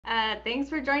Thanks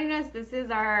for joining us. This is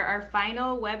our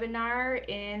final webinar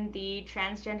in the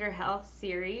Transgender Health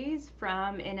series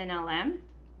from NNLM.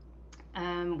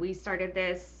 We started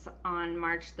this on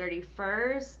March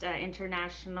 31st,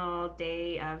 International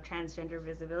Day of Transgender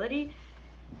Visibility.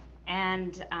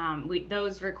 And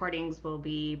those recordings will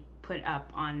be put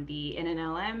up on the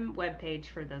NNLM webpage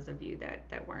for those of you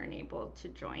that weren't able to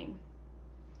join.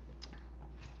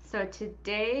 So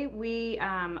today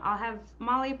I'll have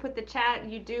Molly put the chat.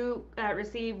 You do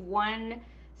receive one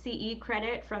CE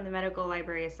credit from the Medical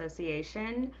Library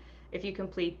Association if you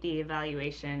complete the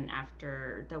evaluation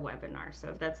after the webinar.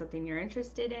 So if that's something you're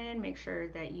interested in, make sure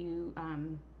that you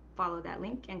follow that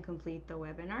link and complete the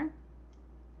webinar.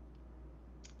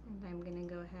 And I'm going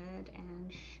to go ahead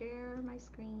and share my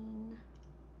screen.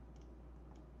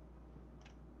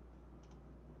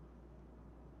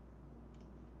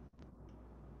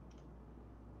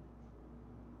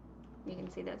 You can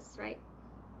see this, right?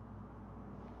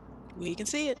 We can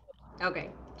see it.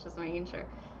 Okay, just making sure.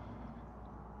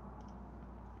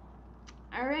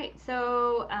 All right,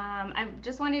 so I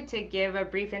just wanted to give a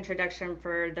brief introduction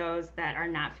for those that are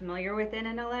not familiar with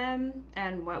NNLM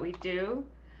and what we do.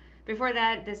 Before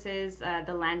that, this is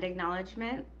the land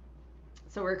acknowledgement.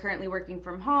 So we're currently working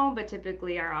from home, but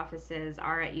typically our offices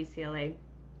are at UCLA.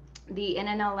 The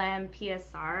NNLM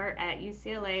PSR at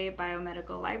UCLA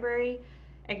Biomedical Library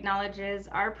acknowledges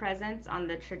our presence on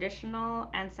the traditional,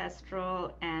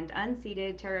 ancestral, and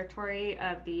unceded territory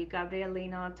of the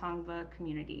Gabrielino Tongva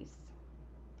communities.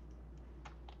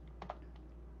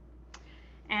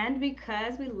 And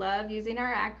because we love using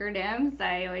our acronyms,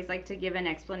 I always like to give an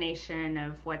explanation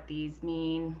of what these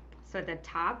mean. So at the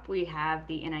top, we have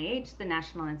the NIH, the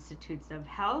National Institutes of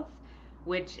Health,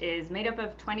 which is made up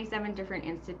of 27 different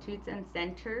institutes and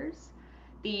centers.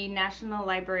 The National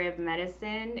Library of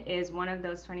Medicine is one of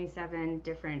those 27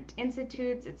 different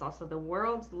institutes. It's also the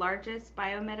world's largest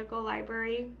biomedical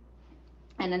library.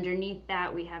 And underneath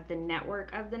that, we have the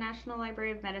network of the National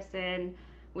Library of Medicine,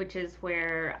 which is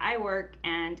where I work,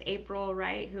 and April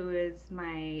Wright, who is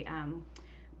my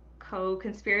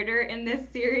co-conspirator in this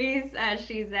series,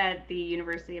 she's at the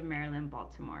University of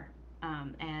Maryland-Baltimore.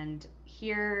 And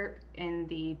here in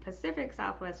the Pacific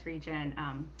Southwest region,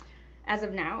 as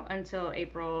of now, until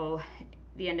April,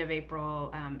 the end of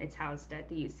April, it's housed at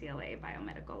the UCLA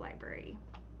Biomedical Library.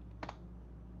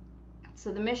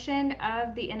 So the mission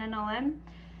of the NNLM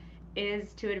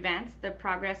is to advance the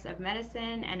progress of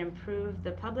medicine and improve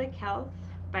the public health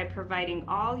by providing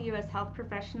all U.S. health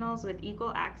professionals with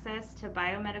equal access to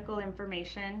biomedical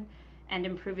information and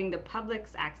improving the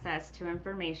public's access to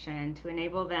information to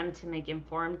enable them to make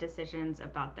informed decisions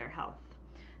about their health.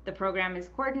 The program is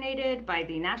coordinated by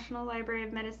the National Library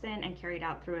of Medicine and carried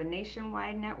out through a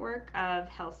nationwide network of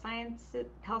health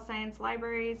science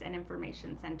libraries and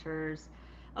information centers,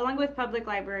 along with public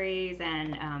libraries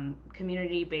and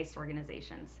community-based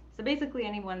organizations. So basically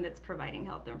anyone that's providing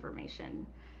health information.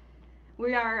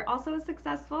 We are also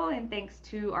successful in thanks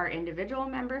to our individual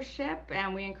membership,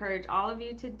 and we encourage all of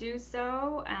you to do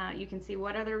so. You can see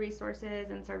what other resources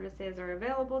and services are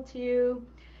available to you.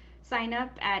 Sign up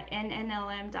at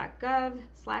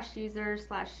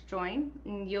nnlm.gov/user/join.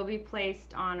 You'll be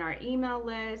placed on our email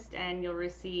list and you'll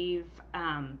receive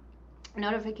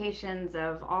notifications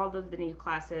of all of the new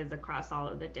classes across all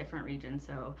of the different regions.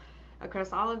 So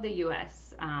across all of the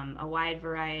US, a wide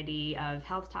variety of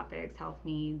health topics, health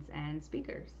needs, and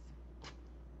speakers,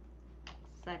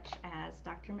 such as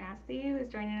Dr. Massey, who is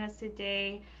joining us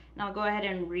today. And I'll go ahead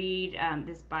and read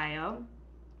this bio.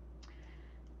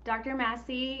 Dr.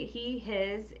 Massey,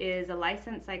 his, is a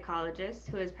licensed psychologist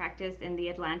who has practiced in the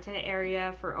Atlanta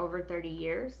area for over 30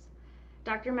 years.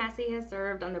 Dr. Massey has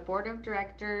served on the board of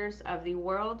directors of the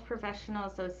World Professional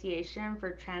Association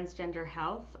for Transgender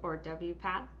Health, or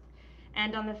WPATH,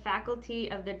 and on the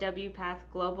faculty of the WPATH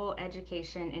Global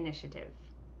Education Initiative.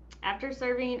 After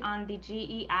serving on the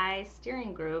GEI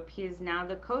steering group, he is now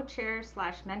the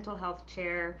co-chair/mental health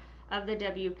chair of the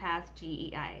WPATH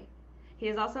GEI. He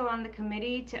is also on the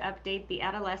committee to update the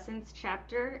adolescents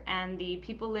chapter and the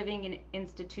people living in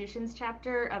institutions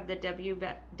chapter of the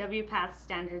WPATH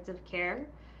standards of care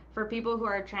for people who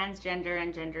are transgender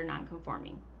and gender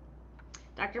nonconforming.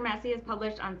 Dr. Massey has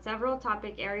published on several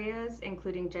topic areas,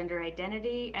 including gender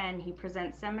identity, and he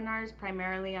presents seminars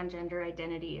primarily on gender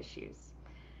identity issues.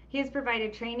 He has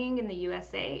provided training in the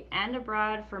USA and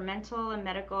abroad for mental and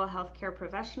medical healthcare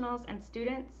professionals and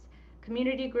students,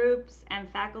 community groups, and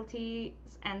faculty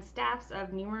and staffs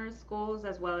of numerous schools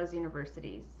as well as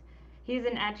universities. He is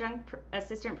an adjunct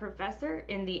assistant professor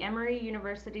in the Emory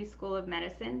University School of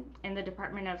Medicine in the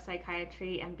Department of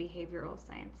Psychiatry and Behavioral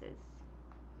Sciences.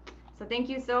 So thank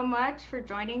you so much for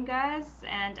joining us,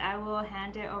 and I will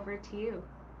hand it over to you.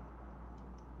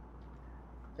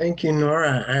 Thank you,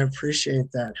 Nora. I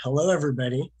appreciate that. Hello,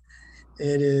 everybody.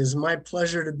 It is my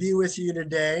pleasure to be with you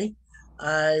today.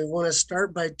 I want to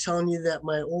start by telling you that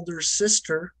my older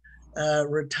sister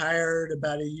retired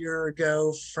about a year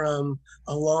ago from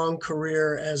a long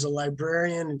career as a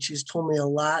librarian, and she's told me a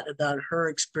lot about her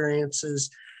experiences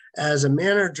as a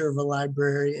manager of a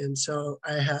library. And so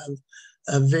I have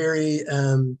a very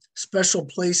special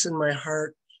place in my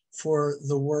heart for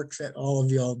the work that all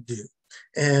of y'all do.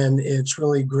 And it's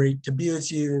really great to be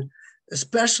with you,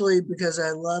 especially because I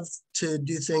love to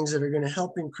do things that are going to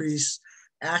help increase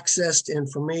access to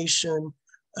information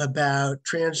about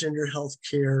transgender health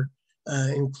care,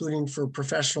 including for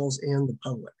professionals and the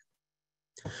public.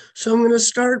 So I'm going to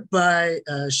start by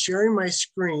sharing my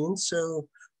screen. So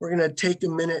we're going to take a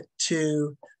minute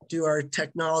to do our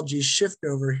technology shift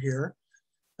over here.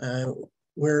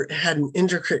 We had an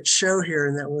intricate show here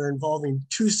in that we're involving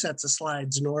two sets of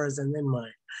slides, Nora's and then mine.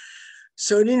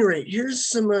 So at any rate, here's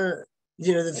some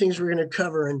the things we're going to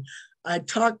cover. And I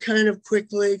talk kind of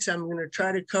quickly because I'm going to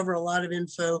try to cover a lot of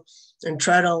info and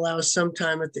try to allow some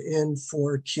time at the end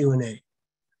for Q&A.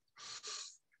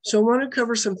 So I want to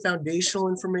cover some foundational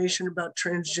information about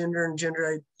transgender and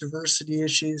gender diversity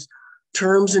issues,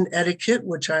 terms and etiquette,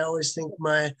 which I always think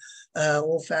my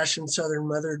old-fashioned Southern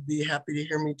mother would be happy to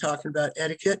hear me talking about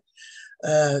etiquette,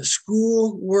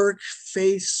 school, work,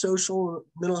 faith, social,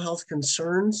 mental health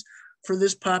concerns for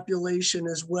this population,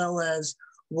 as well as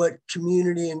what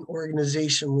community and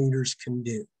organization leaders can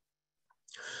do.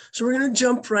 So we're going to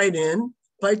jump right in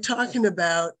by talking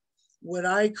about what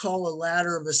I call a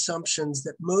ladder of assumptions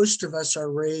that most of us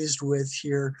are raised with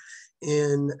here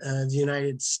in the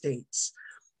United States.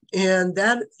 And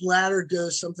that ladder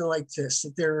goes something like this,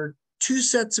 that there are two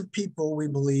sets of people, we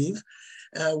believe.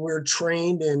 We're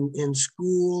trained in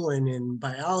school and in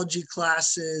biology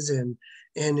classes and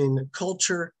in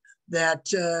culture that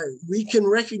we can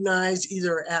recognize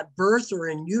either at birth or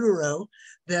in utero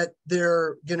that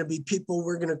they're going to be people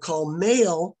we're going to call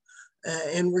male,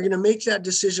 and we're going to make that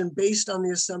decision based on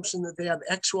the assumption that they have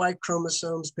XY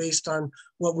chromosomes based on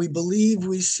what we believe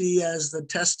we see as the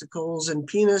testicles and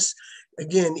penis,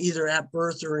 again, either at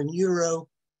birth or in utero.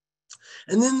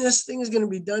 And then this thing is going to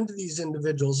be done to these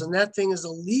individuals, and that thing is a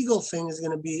legal thing, is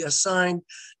going to be assigned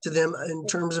to them in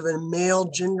terms of a male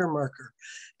gender marker.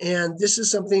 And this is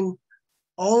something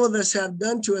all of us have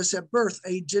done to us at birth.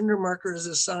 A gender marker is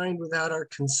assigned without our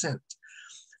consent.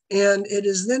 And it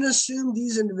is then assumed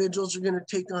these individuals are going to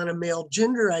take on a male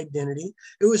gender identity.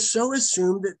 It was so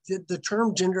assumed that the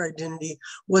term gender identity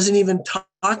wasn't even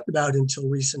talked about until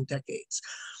recent decades.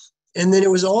 And then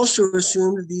it was also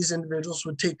assumed that these individuals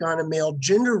would take on a male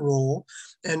gender role,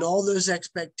 and all those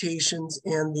expectations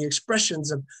and the expressions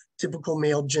of typical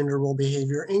male gender role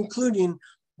behavior, including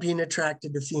being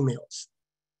attracted to females.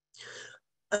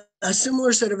 A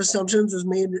similar set of assumptions was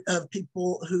made of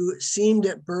people who seemed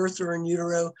at birth or in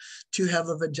utero to have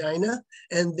a vagina,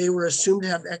 and they were assumed to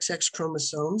have XX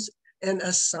chromosomes and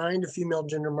assigned a female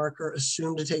gender marker,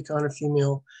 assumed to take on a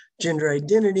female gender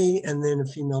identity, and then a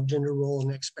female gender role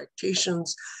and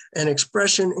expectations and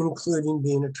expression, including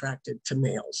being attracted to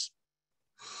males.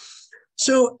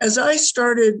 So as I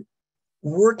started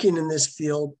working in this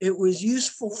field, it was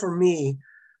useful for me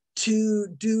to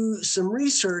do some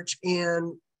research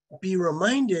and be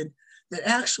reminded that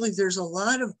actually there's a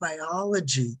lot of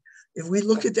biology. If we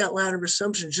look at that ladder of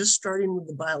assumptions, just starting with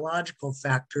the biological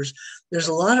factors, there's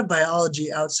a lot of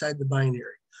biology outside the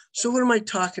binary. So what am I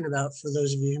talking about for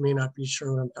those of you who may not be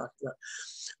sure what I'm talking about?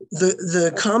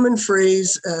 The common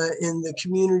phrase in the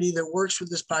community that works with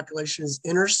this population is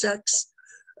intersex.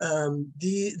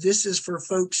 This is for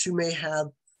folks who may have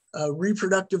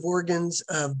reproductive organs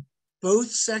of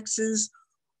both sexes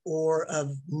or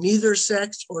of neither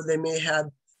sex, or they may have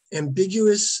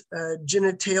ambiguous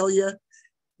genitalia.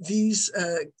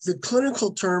 The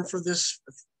clinical term for this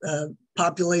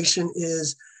population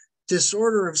is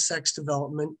disorder of sex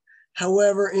development.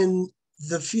 However, in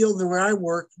the field where I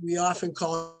work, we often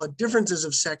call it differences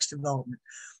of sex development.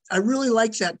 I really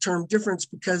like that term difference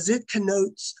because it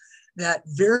connotes that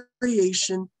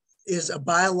variation is a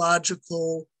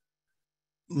biological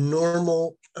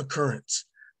normal occurrence.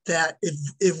 That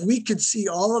if we could see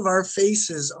all of our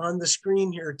faces on the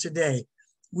screen here today,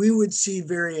 we would see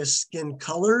various skin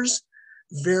colors,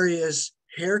 various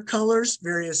hair colors,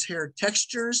 various hair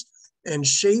textures and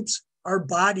shapes. Our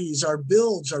bodies, our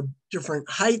builds, our different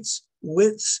heights,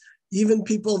 widths, even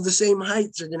people of the same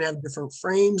heights are going to have different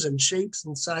frames and shapes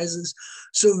and sizes.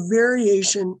 So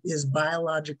variation is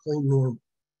biologically normal.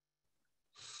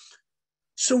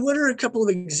 So what are a couple of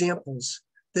examples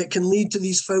that can lead to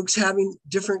these folks having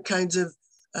different kinds of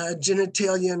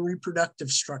genitalia and reproductive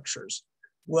structures?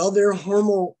 Well, there are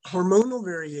hormonal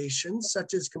variations,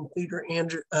 such as complete or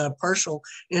partial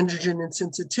androgen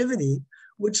insensitivity,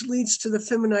 which leads to the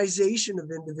feminization of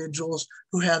individuals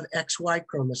who have XY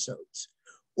chromosomes.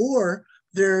 Or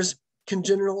there's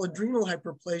congenital adrenal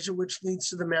hyperplasia, which leads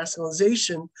to the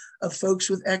masculinization of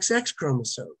folks with XX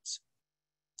chromosomes.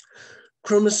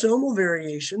 Chromosomal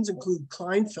variations include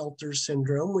Klinefelter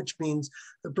syndrome, which means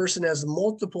the person has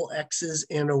multiple X's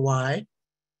and a Y.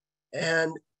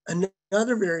 And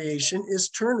another variation is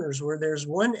Turner's, where there's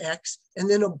one X and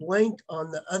then a blank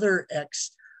on the other X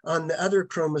on the other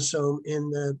chromosome in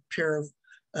the pair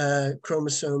of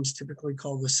chromosomes typically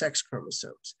called the sex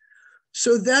chromosomes.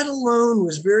 So that alone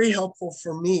was very helpful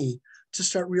for me to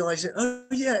start realizing, oh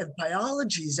yeah, if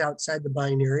biology is outside the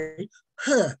binary,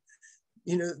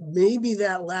 maybe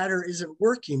that ladder isn't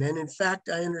working. And in fact,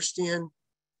 I understand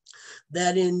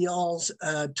that in y'all's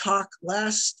talk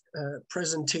last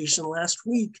presentation last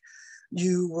week,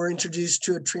 you were introduced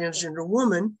to a transgender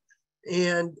woman,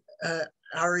 and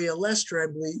Aria Lester, I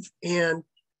believe. And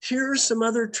here are some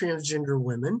other transgender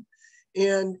women.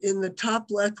 And in the top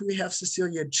left, we have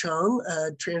Cecilia Chung,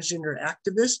 a transgender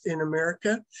activist in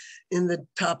America. In the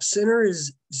top center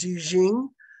is Xu Jing,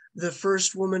 the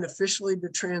first woman officially to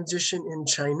transition in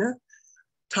China.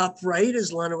 Top right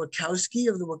is Lana Wachowski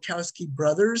of the Wachowski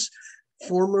brothers,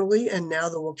 formerly and now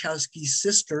the Wachowski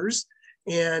sisters.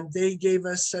 And they gave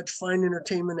us such fine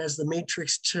entertainment as the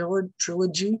Matrix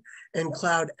trilogy and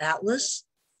Cloud Atlas.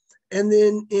 And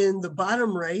then in the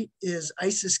bottom right is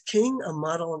Isis King, a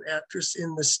model and actress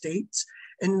in the States.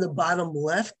 And in the bottom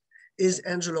left is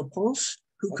Angela Ponce,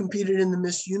 who competed in the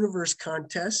Miss Universe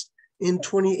contest in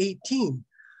 2018.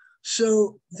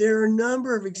 So there are a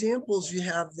number of examples you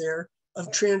have there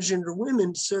of transgender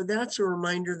women. So that's a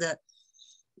reminder that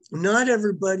not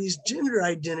everybody's gender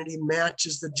identity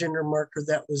matches the gender marker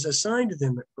that was assigned to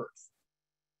them at birth.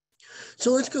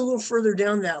 So let's go a little further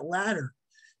down that ladder.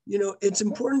 It's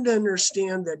important to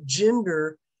understand that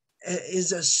gender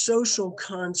is a social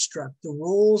construct. The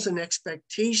roles and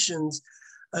expectations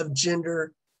of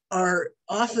gender are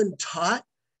often taught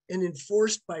and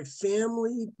enforced by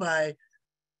family, by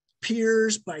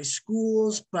peers, by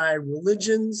schools, by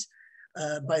religions,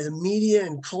 by the media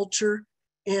and culture.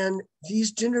 And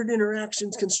these gendered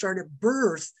interactions can start at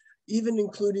birth, even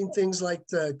including things like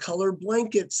the color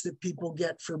blankets that people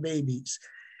get for babies.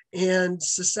 And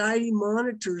society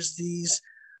monitors these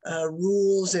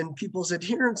rules and people's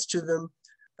adherence to them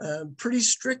pretty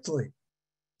strictly,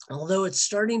 although it's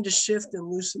starting to shift and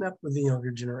loosen up with the younger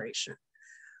generation.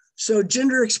 So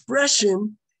gender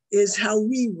expression is how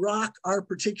we rock our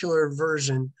particular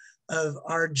version of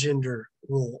our gender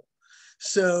role.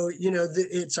 So,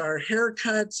 it's our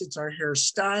haircuts, it's our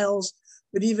hairstyles,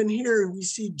 but even here we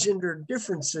see gender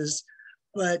differences,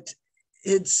 but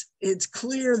it's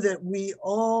clear that we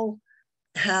all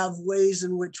have ways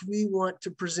in which we want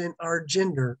to present our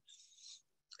gender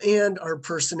and our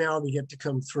personality get to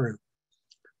come through.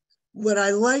 What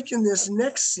I like in this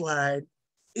next slide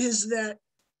is that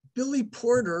Billy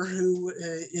Porter, who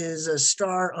is a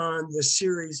star on the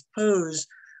series Pose,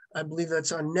 I believe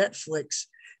that's on Netflix,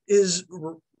 is,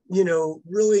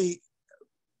 really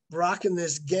rocking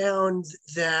this gown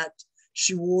that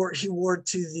he wore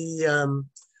to the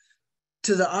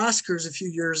Oscars a few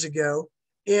years ago.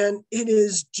 And it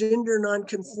is gender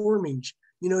nonconforming.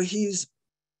 He's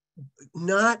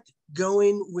not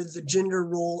going with the gender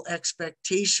role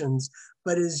expectations,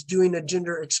 but is doing a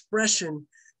gender expression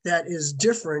that is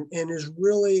different and is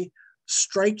really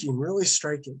striking, really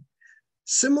striking.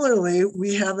 Similarly,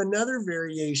 we have another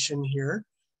variation here.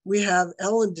 We have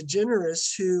Ellen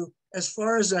DeGeneres, who, as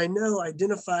far as I know,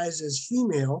 identifies as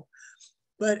female,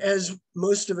 but as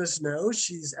most of us know,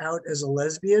 she's out as a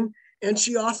lesbian, and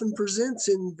she often presents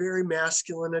in very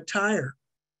masculine attire.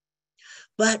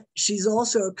 But she's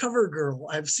also a cover girl.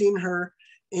 I've seen her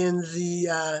in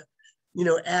the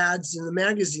ads in the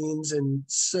magazines, and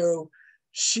so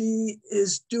she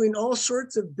is doing all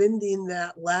sorts of bending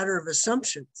that ladder of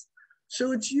assumptions.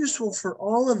 So it's useful for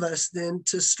all of us then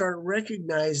to start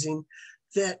recognizing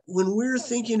that when we're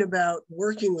thinking about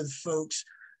working with folks,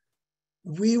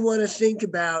 we want to think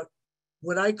about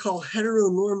what I call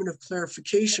heteronormative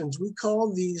clarifications. We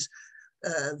call these,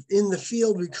 in the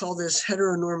field, we call this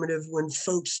heteronormative when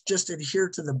folks just adhere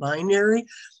to the binary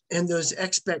and those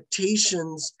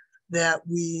expectations that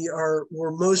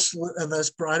were most of us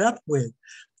brought up with,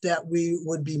 that we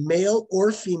would be male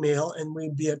or female and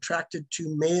we'd be attracted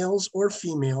to males or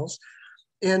females,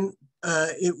 and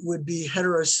it would be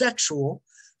heterosexual.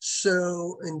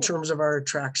 So in terms of our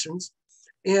attractions.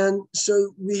 And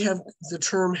so we have the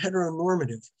term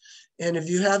heteronormative. And if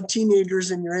you have teenagers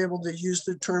and you're able to use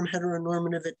the term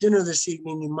heteronormative at dinner this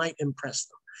evening, you might impress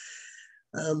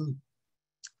them.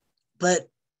 But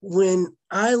when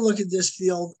I look at this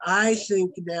field, I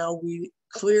think now we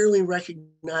clearly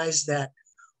recognize that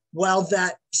while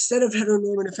that set of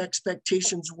heteronormative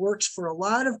expectations works for a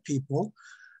lot of people,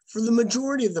 for the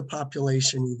majority of the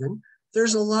population even,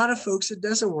 there's a lot of folks it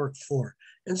doesn't work for.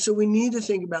 And so we need to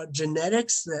think about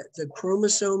genetics, that the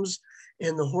chromosomes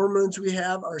and the hormones we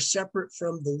have are separate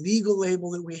from the legal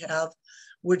label that we have,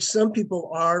 which some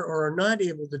people are or are not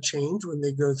able to change when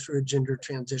they go through a gender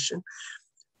transition.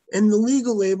 And the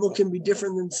legal label can be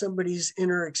different than somebody's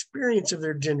inner experience of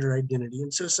their gender identity.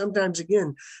 And so sometimes,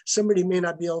 again, somebody may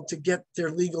not be able to get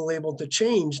their legal label to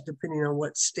change depending on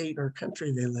what state or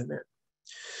country they live in.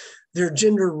 Their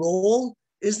gender role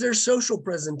is their social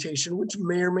presentation, which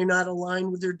may or may not align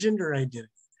with their gender identity.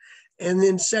 And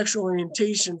then sexual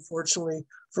orientation, fortunately,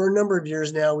 for a number of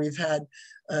years now, we've had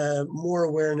more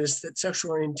awareness that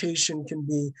sexual orientation can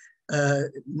be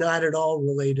not at all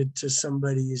related to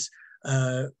somebody's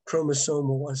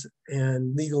chromosomal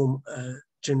and legal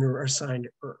gender assigned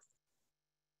at birth.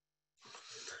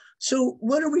 So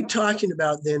what are we talking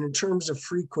about then in terms of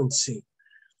frequency?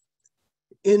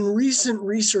 In recent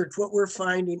research, what we're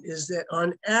finding is that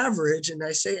on average, and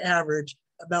I say average,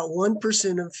 about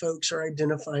 1% of folks are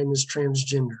identifying as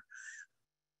transgender.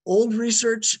 Old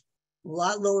research, a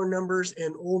lot lower numbers,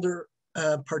 and older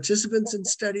participants in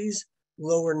studies,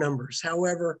 lower numbers.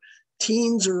 However,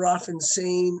 teens are often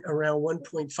saying around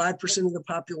 1.5% of the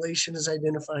population is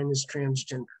identifying as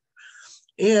transgender.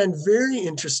 And very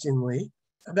interestingly,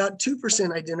 about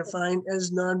 2% identifying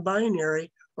as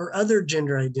non-binary or other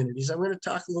gender identities. I'm going to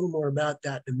talk a little more about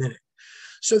that in a minute.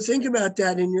 So think about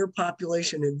that in your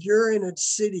population. If you're in a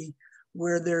city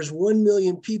where there's 1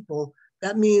 million people,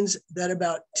 that means that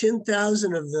about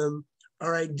 10,000 of them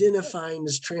are identifying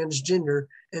as transgender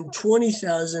and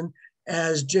 20,000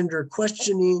 as gender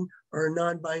questioning or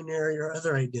non-binary or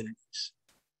other identities.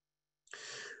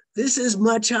 This is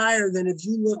much higher than if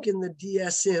you look in the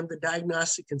DSM, the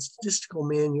Diagnostic and Statistical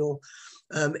Manual,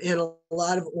 and a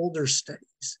lot of older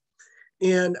studies.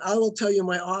 And I will tell you,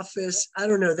 my office, I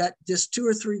don't know, that just 2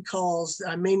 or 3 calls,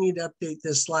 I may need to update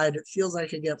this slide. It feels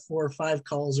like I get 4 or 5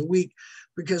 calls a week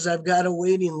because I've got a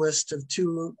waiting list of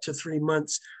 2 to 3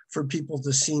 months for people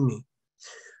to see me.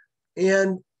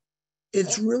 And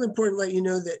it's really important to let you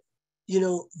know that,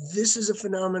 this is a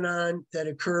phenomenon that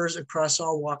occurs across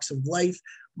all walks of life.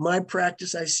 My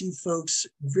practice, I see folks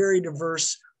very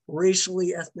diverse,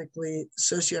 racially, ethnically,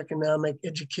 socioeconomic,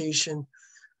 education,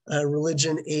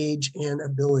 religion, age, and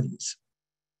abilities.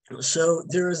 So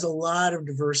there is a lot of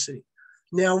diversity.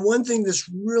 Now, one thing that's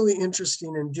really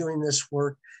interesting in doing this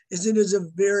work is it is a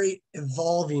very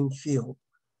evolving field.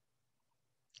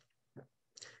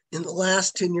 In the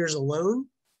last 10 years alone,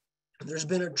 there's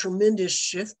been a tremendous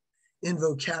shift in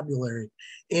vocabulary.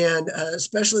 And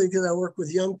especially because I work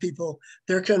with young people,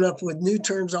 they're coming up with new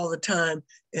terms all the time,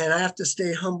 and I have to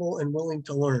stay humble and willing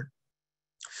to learn.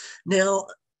 Now,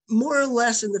 more or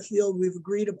less in the field, we've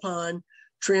agreed upon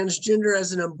transgender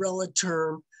as an umbrella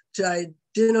term to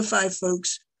identify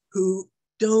folks who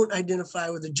don't identify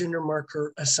with a gender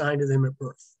marker assigned to them at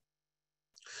birth.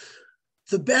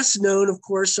 The best known, of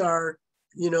course, are,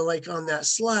 like on that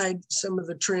slide, some of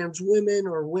the trans women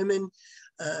or women.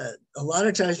 A lot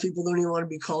of times people don't even want to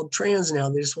be called trans now.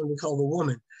 They just want to be called a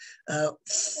woman.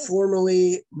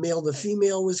 Formerly, male to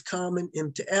female was common,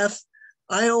 M to F.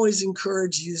 I always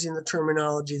encourage using the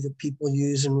terminology that people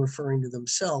use in referring to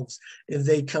themselves if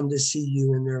they come to see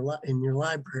you in your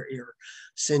library or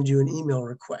send you an email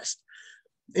request.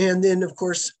 And then, of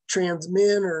course, trans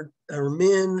men or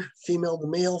men, female to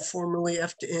male, formerly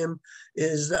F to M,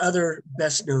 is the other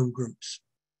best known groups.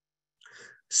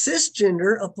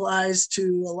 Cisgender applies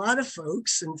to a lot of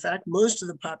folks. In fact, most of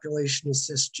the population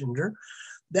is cisgender.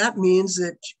 That means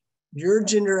that your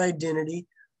gender identity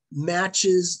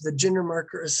matches the gender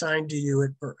marker assigned to you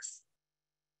at birth.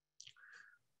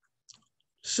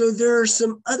 So there are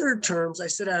some other terms I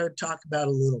said I would talk about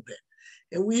a little bit.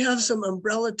 And we have some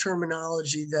umbrella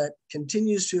terminology that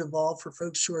continues to evolve for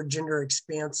folks who are gender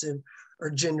expansive or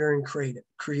gender and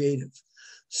creative.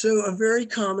 So a very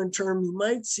common term you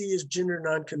might see is gender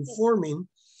nonconforming.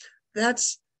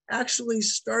 That's actually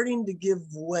starting to give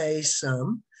way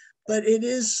some, but it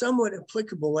is somewhat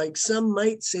applicable. Like some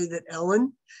might say that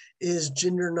Ellen is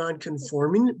gender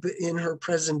nonconforming in her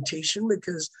presentation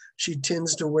because she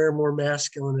tends to wear more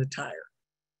masculine attire.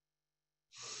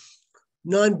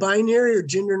 Non-binary or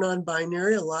gender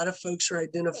non-binary, a lot of folks are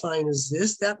identifying as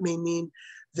this. That may mean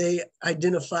they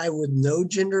identify with no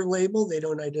gender label. They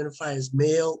don't identify as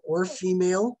male or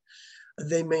female.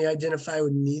 They may identify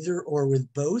with neither or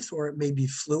with both, or it may be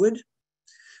fluid.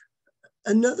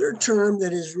 Another term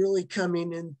that is really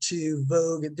coming into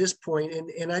vogue at this point,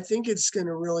 and I think it's going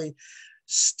to really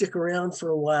stick around for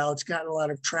a while, it's gotten a lot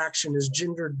of traction, is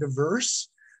gender diverse.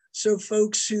 So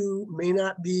folks who may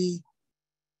not be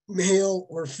male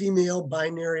or female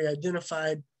binary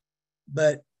identified,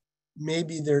 but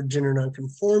maybe they're gender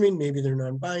nonconforming, maybe they're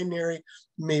non-binary,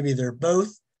 maybe they're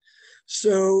both.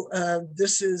 So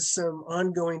this is some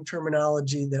ongoing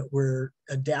terminology that we're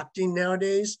adapting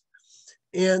nowadays.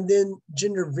 And then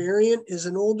gender variant is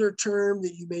an older term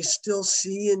that you may still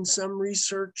see in some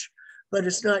research, but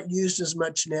it's not used as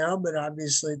much now, but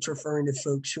obviously it's referring to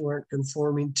folks who aren't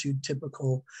conforming to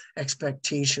typical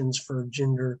expectations for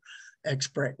gender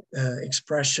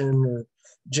expression or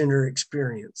gender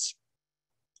experience.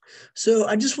 So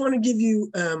I just want to give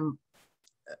you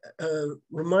a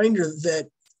reminder that,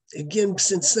 again,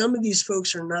 since some of these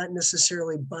folks are not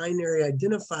necessarily binary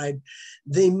identified,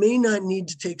 they may not need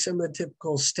to take some of the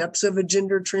typical steps of a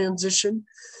gender transition,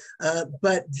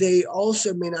 but they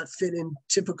also may not fit in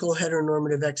typical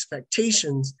heteronormative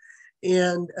expectations.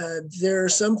 And there are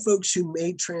some folks who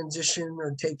may transition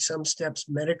or take some steps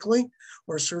medically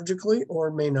or surgically,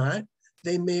 or may not.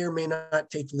 They may or may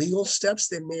not take legal steps.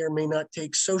 They may or may not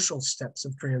take social steps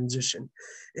of transition.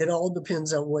 It all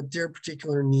depends on what their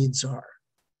particular needs are.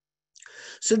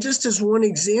 So just as one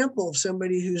example of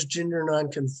somebody who's gender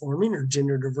nonconforming or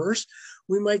gender diverse,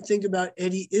 we might think about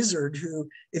Eddie Izzard, who,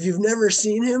 if you've never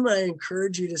seen him, I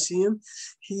encourage you to see him.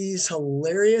 He's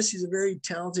hilarious. He's a very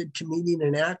talented comedian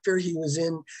and actor. He was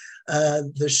in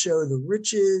the show The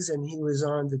Riches, and he was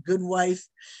on The Good Wife,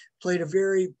 played a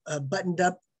very buttoned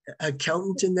up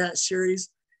accountant in that series.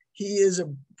 He is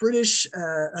a British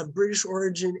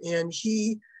origin, and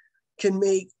he can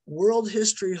make world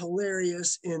history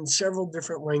hilarious in several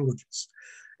different languages.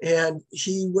 And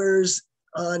he wears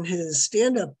on his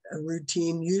stand-up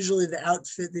routine, usually the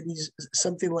outfit that he's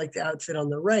something like the outfit on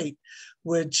the right,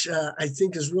 which I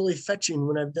think is really fetching.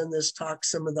 When I've done this talk,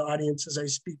 some of the audiences I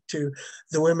speak to,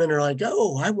 the women are like,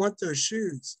 oh, I want those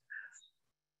shoes.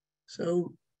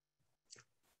 So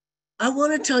I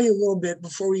want to tell you a little bit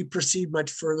before we proceed much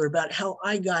further about how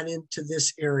I got into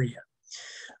this area,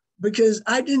 because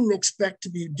I didn't expect to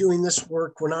be doing this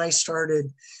work when I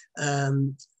started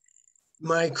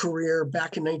my career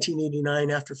back in 1989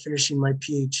 after finishing my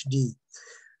PhD.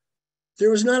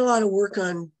 There was not a lot of work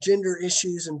on gender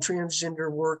issues and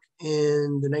transgender work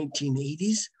in the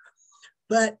 1980s,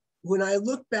 but when I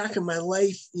look back in my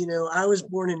life, you know, I was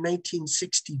born in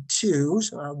 1962,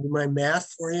 so I'll do my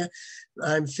math for you.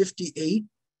 I'm 58.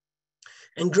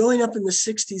 And growing up in the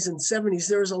 60s and 70s,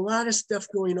 there was a lot of stuff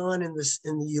going on in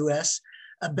the US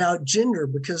about gender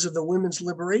because of the women's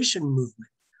liberation movement.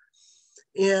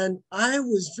 And I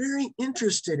was very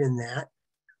interested in that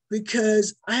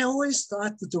because I always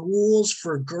thought that the rules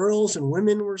for girls and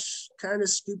women were kind of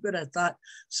stupid. I thought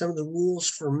some of the rules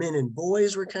for men and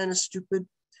boys were kind of stupid.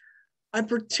 I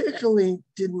particularly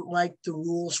didn't like the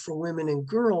rules for women and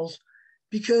girls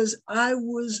because I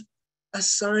was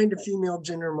assigned a female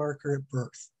gender marker at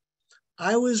birth.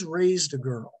 I was raised a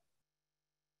girl.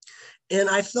 And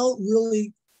I felt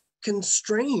really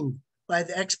constrained by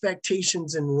the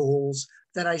expectations and roles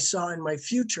that I saw in my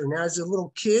future. Now, as a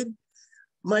little kid,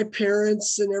 my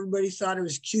parents and everybody thought it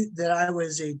was cute that I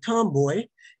was a tomboy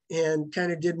and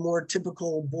kind of did more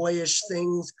typical boyish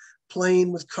things,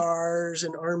 playing with cars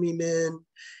and army men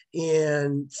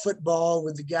and football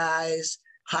with the guys,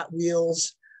 Hot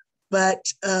Wheels. But,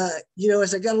 you know,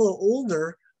 as I got a little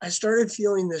older, I started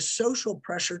feeling this social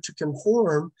pressure to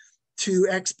conform to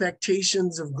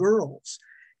expectations of girls.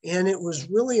 And it was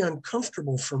really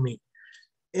uncomfortable for me.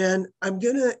 And I'm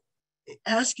going to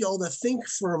ask you all to think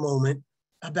for a moment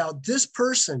about this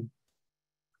person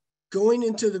going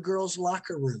into the girls'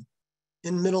 locker room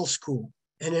in middle school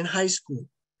and in high school.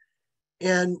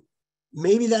 And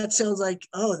maybe that sounds like,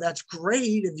 oh, that's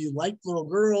great if you like little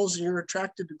girls and you're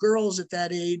attracted to girls at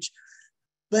that age.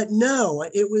 But no,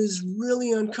 it was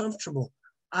really uncomfortable.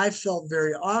 I felt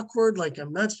very awkward, like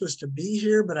I'm not supposed to be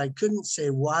here, but I couldn't say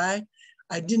why.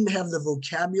 I didn't have the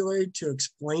vocabulary to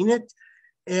explain it.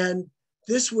 And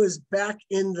this was back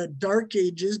in the dark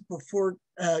ages before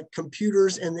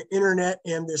computers and the internet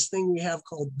and this thing we have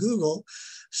called Google.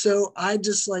 So I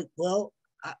just like, well,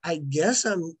 I guess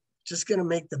I'm just going to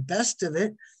make the best of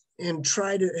it and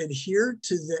try to adhere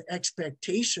to the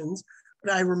expectations.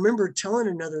 But I remember telling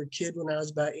another kid when I was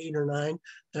about 8 or 9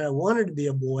 that I wanted to be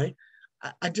a boy.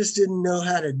 I just didn't know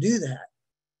how to do that.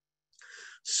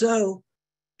 So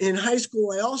in high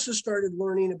school, I also started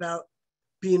learning about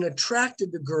being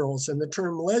attracted to girls and the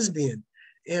term lesbian.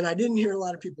 And I didn't hear a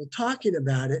lot of people talking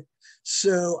about it.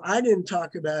 So I didn't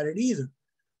talk about it either.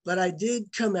 But I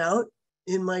did come out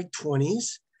in my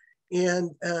 20s.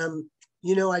 And,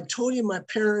 I told you my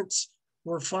parents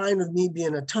were fine with me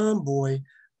being a tomboy,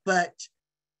 but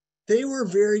they were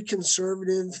very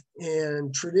conservative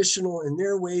and traditional in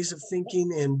their ways of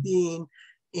thinking and being.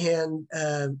 And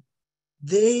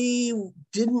they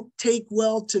didn't take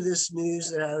well to this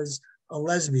news that I was a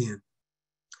lesbian,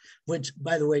 which,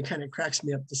 by the way, kind of cracks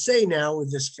me up to say now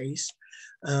with this face.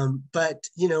 But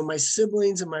my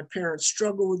siblings and my parents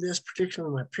struggle with this,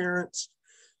 particularly my parents.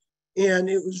 And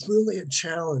it was really a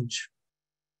challenge.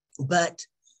 But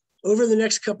over the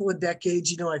next couple of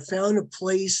decades, I found a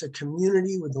place, a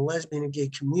community with the lesbian and gay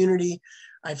community.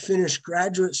 I finished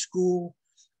graduate school.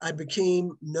 I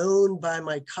became known by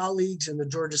my colleagues in the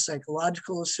Georgia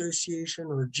Psychological Association,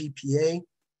 or GPA.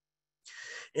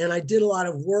 And I did a lot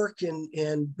of work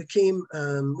and became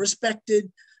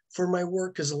respected for my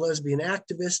work as a lesbian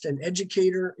activist and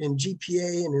educator in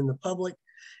GPA and in the public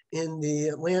in the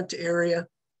Atlanta area.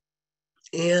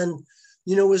 And,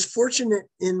 was fortunate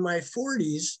in my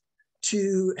 40s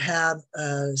to have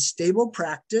a stable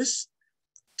practice,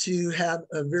 to have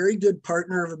a very good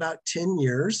partner of about 10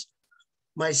 years.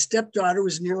 My stepdaughter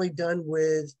was nearly done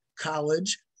with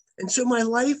college. And so my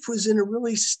life was in a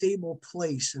really stable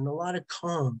place and a lot of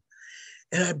calm.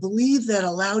 And I believe that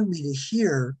allowed me to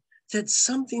hear that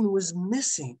something was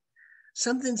missing.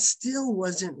 Something still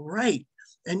wasn't right.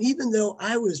 And even though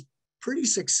I was pretty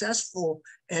successful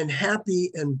and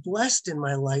happy and blessed in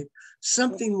my life,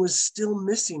 something was still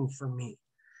missing for me.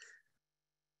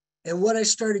 And what I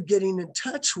started getting in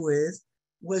touch with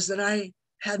was that I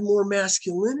had more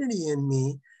masculinity in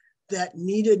me that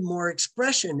needed more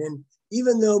expression. And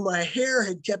even though my hair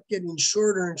had kept getting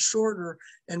shorter and shorter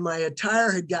and my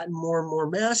attire had gotten more and more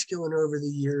masculine over the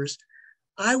years,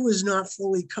 I was not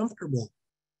fully comfortable.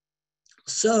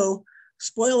 So,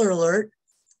 spoiler alert,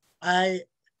 I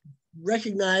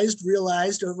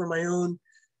realized over my own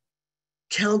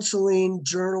counseling,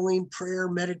 journaling, prayer,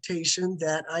 meditation,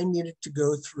 that I needed to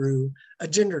go through a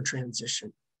gender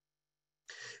transition.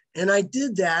 And I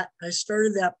did that. I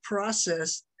started that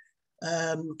process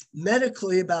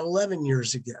medically about 11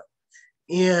 years ago.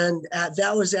 And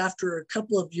that was after a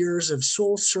couple of years of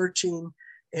soul searching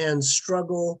and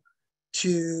struggle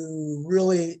to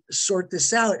really sort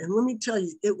this out. And let me tell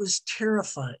you, it was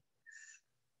terrifying.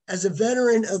 As a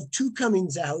veteran of two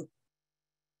comings out,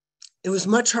 it was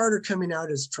much harder coming out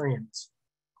as trans.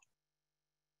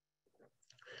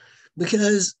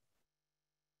 Because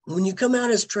when you come out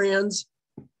as trans,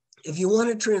 if you want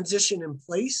a transition in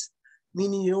place,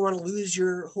 meaning you don't want to lose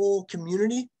your whole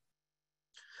community,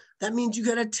 that means you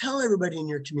got to tell everybody in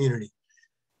your community.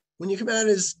 When you come out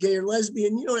as gay or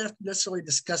lesbian, you don't have to necessarily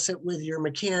discuss it with your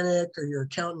mechanic or your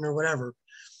accountant or whatever.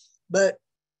 But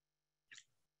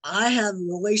I have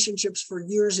relationships for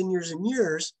years and years and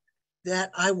years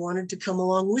that I wanted to come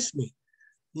along with me.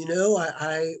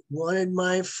 I wanted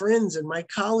my friends and my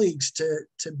colleagues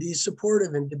to be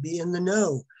supportive and to be in the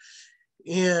know.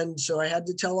 And so I had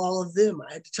to tell all of them.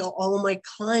 I had to tell all of my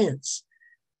clients.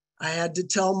 I had to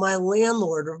tell my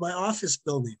landlord of my office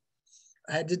building.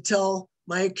 I had to tell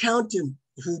my accountant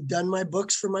who'd done my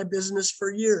books for my business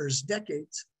for years,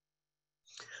 decades.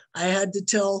 I had to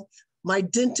tell my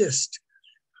dentist,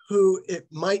 who it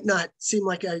might not seem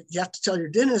like you have to tell your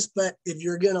dentist, but if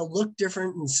you're going to look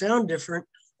different and sound different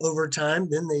over time,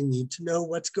 then they need to know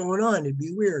what's going on. It'd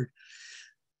be weird.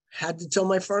 Had to tell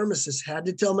my pharmacist, had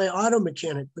to tell my auto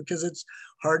mechanic, because it's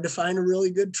hard to find a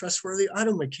really good, trustworthy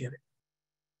auto mechanic.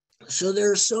 So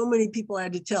there are so many people I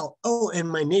had to tell. Oh, and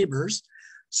my neighbors,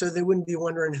 so they wouldn't be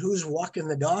wondering who's walking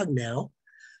the dog now.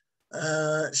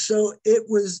 So it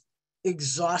was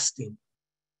exhausting.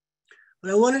 But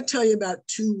I want to tell you about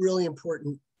two really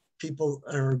important people,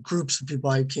 or groups of people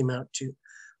I came out to.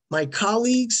 My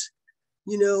colleagues,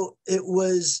 it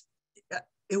was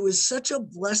such a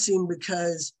blessing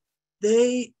because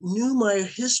they knew my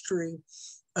history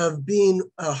of being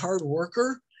a hard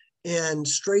worker and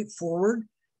straightforward.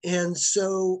 And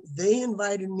so they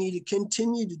invited me to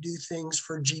continue to do things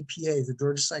for GPA, the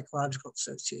Georgia Psychological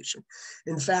Association.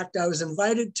 In fact, I was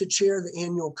invited to chair the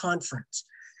annual conference.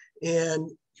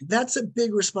 And that's a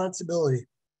big responsibility.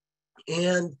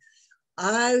 And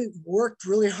I worked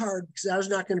really hard because I was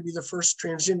not going to be the first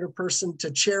transgender person to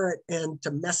chair it and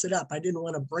to mess it up. I didn't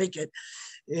want to break it.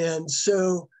 And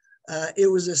so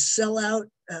it was a sellout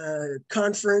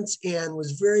conference and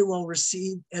was very well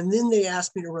received. And then they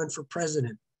asked me to run for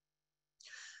president.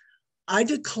 I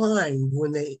declined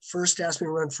when they first asked me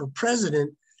to run for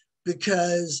president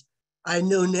because I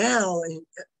know now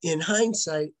in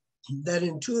hindsight that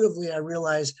intuitively I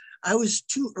realized I was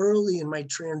too early in my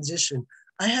transition.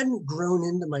 I hadn't grown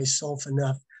into myself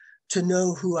enough to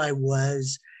know who I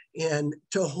was and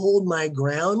to hold my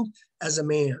ground as a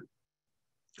man.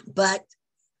 But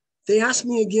they asked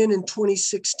me again in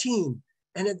 2016.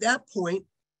 And at that point,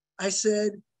 I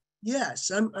said,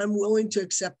 yes, I'm willing to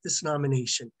accept this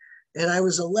nomination. And I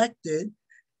was elected,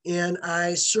 and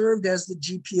I served as the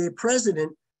GPA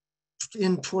president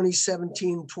in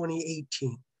 2017,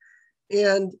 2018.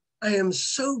 And I am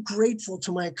so grateful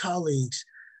to my colleagues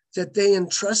that they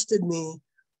entrusted me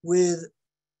with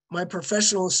my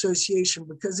professional association,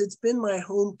 because it's been my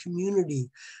home community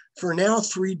for now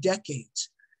 3 decades.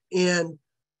 And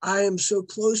I am so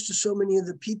close to so many of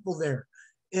the people there.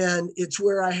 And it's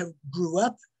where I have grew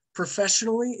up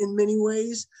professionally in many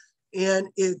ways. And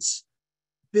it's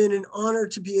been an honor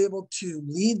to be able to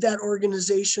lead that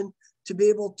organization, to be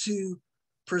able to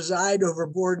preside over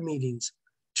board meetings,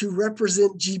 to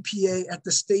represent GPA at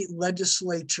the state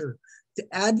legislature, to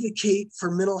advocate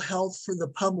for mental health for the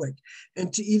public,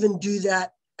 and to even do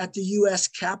that at the US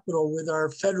Capitol with our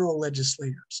federal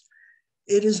legislators.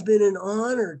 It has been an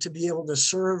honor to be able to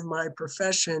serve my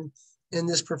profession in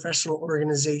this professional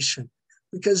organization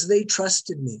because they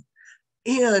trusted me.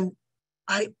 And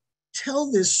I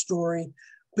tell this story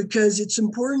because it's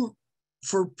important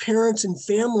for parents and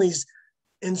families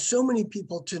and so many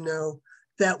people to know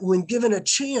that when given a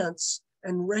chance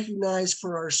and recognized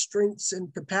for our strengths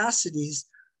and capacities,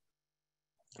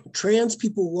 trans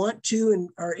people want to and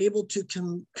are able to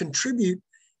contribute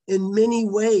in many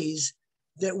ways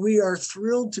that we are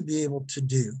thrilled to be able to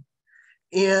do.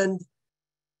 And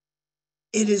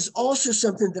it is also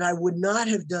something that I would not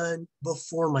have done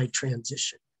before my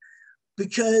transition,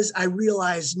 because I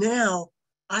realize now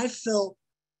I felt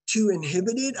too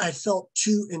inhibited. I felt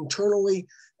too internally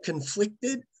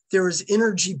conflicted. There was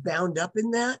energy bound up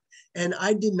in that. And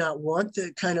I did not want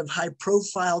the kind of high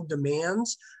profile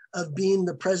demands of being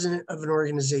the president of an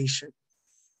organization.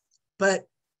 But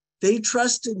they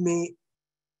trusted me,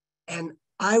 and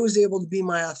I was able to be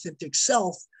my authentic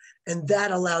self. And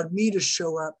that allowed me to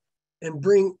show up and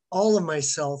bring all of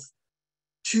myself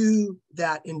to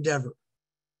that endeavor.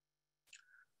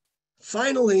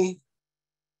 Finally,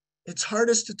 it's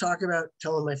hardest to talk about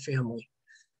telling my family.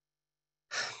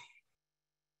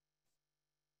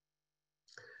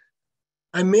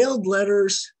 I mailed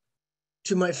letters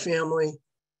to my family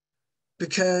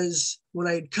because when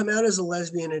I had come out as a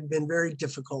lesbian, it had been very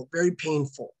difficult, very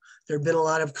painful. There had been a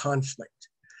lot of conflict.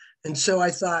 And so I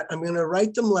thought, I'm going to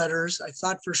write them letters. I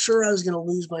thought for sure I was going to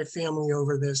lose my family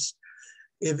over this.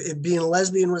 If being a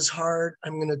lesbian was hard,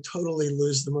 I'm going to totally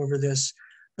lose them over this.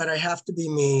 But I have to be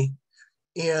me.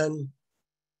 And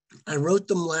I wrote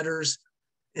them letters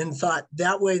and thought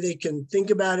that way they can think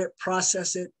about it,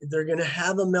 process it. If they're going to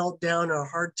have a meltdown or a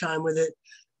hard time with it,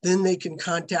 then they can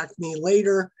contact me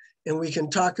later and we can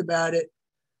talk about it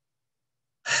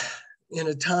in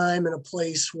a time and a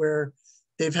place where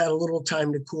they've had a little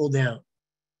time to cool down.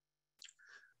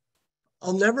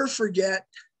 I'll never forget,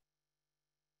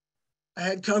 I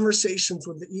had conversations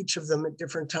with each of them at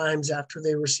different times after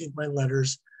they received my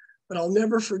letters, but I'll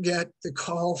never forget the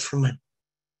call from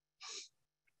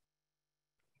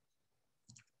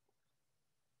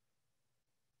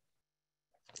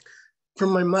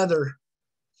my mother.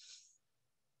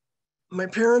 My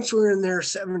parents were in their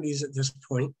 70s at this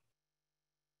point,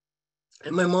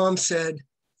 and my mom said,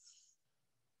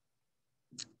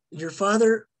 your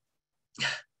father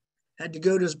had to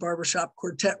go to his barbershop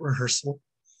quartet rehearsal,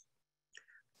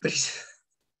 but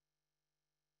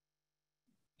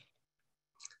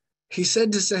he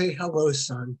said to say, hello,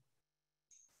 son.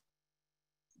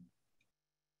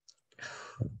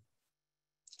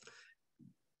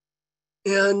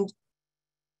 And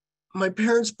my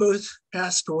parents both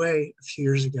passed away a few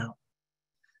years ago.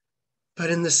 But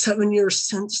in the 7 years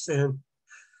since then,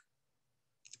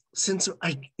 since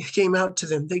I came out to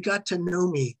them, they got to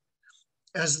know me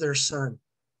as their son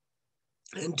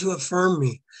and to affirm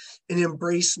me and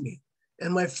embrace me.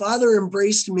 And my father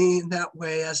embraced me in that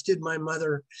way, as did my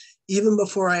mother, even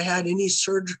before I had any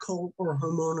surgical or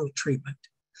hormonal treatment.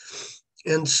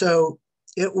 And so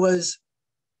it was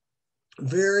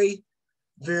very,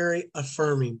 very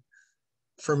affirming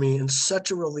for me and such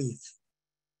a relief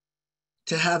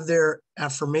to have their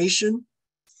affirmation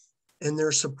and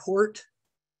their support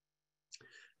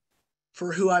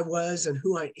for who I was and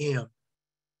who I am.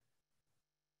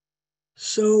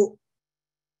 So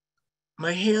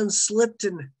my hand slipped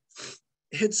and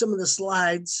hit some of the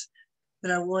slides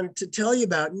that I wanted to tell you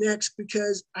about next,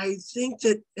 because I think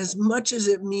that as much as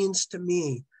it means to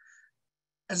me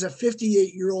as a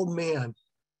 58-year-old man,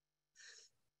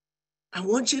 I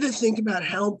want you to think about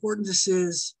how important this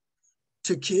is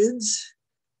to kids,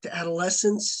 to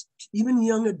adolescents, even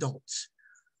young adults.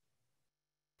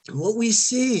 And what we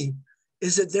see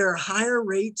is that there are higher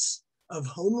rates of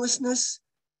homelessness,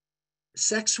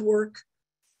 sex work,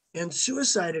 and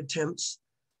suicide attempts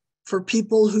for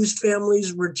people whose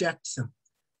families reject them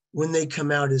when they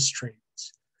come out as trans.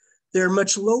 There are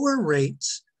much lower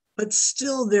rates, but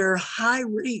still there are high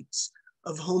rates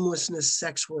of homelessness,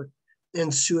 sex work,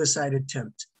 and suicide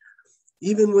attempt,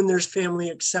 even when there's family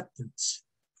acceptance.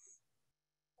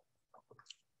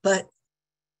 But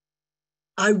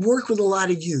I work with a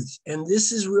lot of youth, and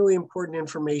this is really important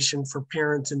information for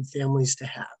parents and families to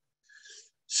have.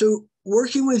 So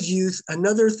working with youth,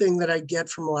 another thing that I get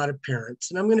from a lot of parents,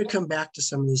 and I'm going to come back to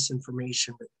some of this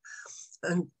information,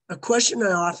 and a question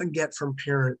I often get from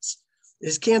parents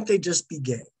is, can't they just be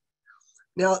gay?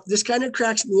 Now, this kind of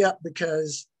cracks me up,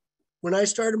 because when I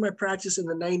started my practice in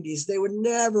the 90s, they would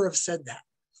never have said that.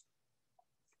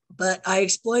 But I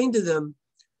explained to them,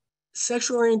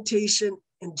 sexual orientation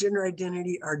and gender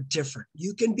identity are different.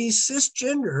 You can be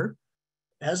cisgender,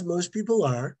 as most people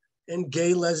are, and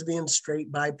gay, lesbian,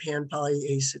 straight, bi, pan, poly,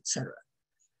 ace, etc.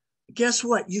 Guess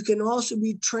what? You can also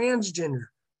be transgender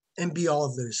and be all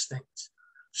of those things.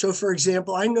 So for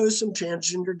example, I know some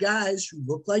transgender guys who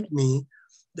look like me.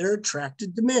 They're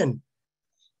attracted to men.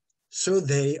 So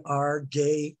they are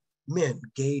gay men,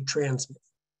 gay trans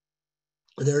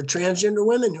men. There are transgender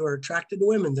women who are attracted to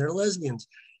women. They're lesbians.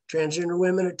 Transgender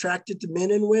women attracted to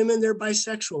men and women, they're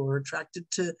bisexual, or attracted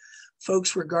to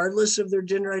folks regardless of their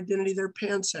gender identity, they're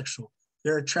pansexual.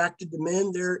 They're attracted to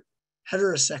men, they're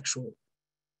heterosexual.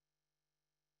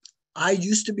 I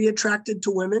used to be attracted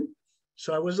to women,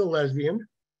 so I was a lesbian.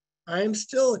 I am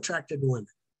still attracted to women.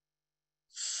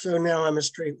 So now I'm a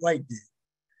straight white dude.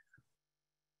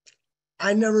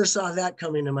 I never saw that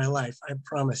coming in my life, I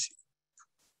promise you.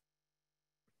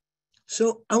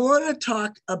 So I want to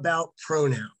talk about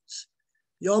pronouns.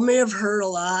 Y'all may have heard a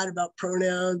lot about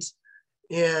pronouns,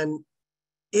 and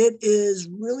it is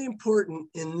really important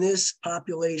in this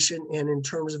population and in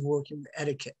terms of working with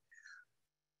etiquette.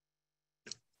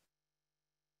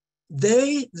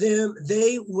 They, them,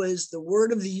 they was the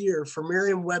word of the year for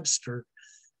Merriam-Webster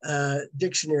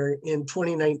dictionary in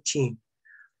 2019.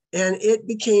 And it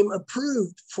became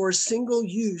approved for single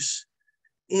use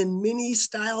in many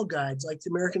style guides like the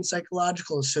American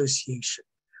Psychological Association,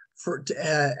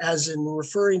 as in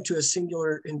referring to a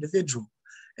singular individual.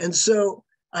 And so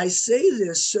I say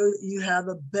this so that you have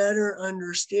a better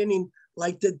understanding,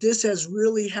 like that this has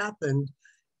really happened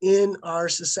in our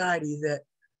society, that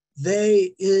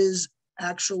they is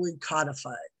actually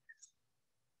codified.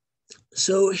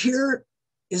 So here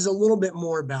is a little bit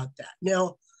more about that.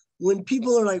 Now, when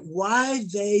people are like, why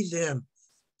they, them?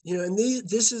 You know, and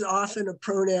this is often a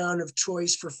pronoun of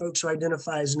choice for folks who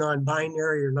identify as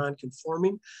non-binary or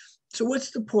non-conforming. So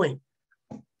what's the point?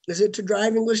 Is it to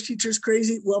drive English teachers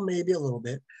crazy? Well, maybe a little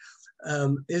bit.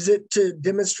 Is it to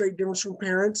demonstrate difference from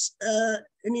parents?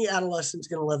 Any adolescent's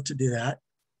gonna love to do that.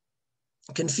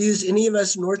 Confuse any of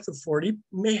us north of 40,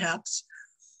 mayhaps.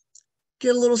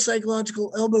 Get a little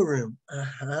psychological elbow room,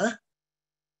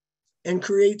 and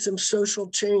create some social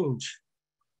change,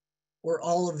 or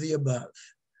all of the above.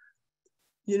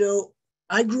 You know,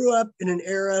 I grew up in an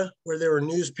era where there were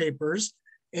newspapers,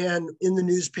 and in the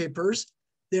newspapers,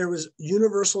 there was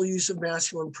universal use of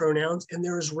masculine pronouns, and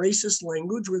there was racist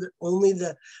language where only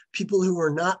the people who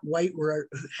were not white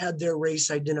had their race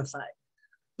identified.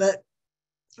 But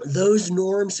those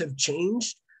norms have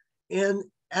changed. And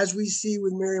as we see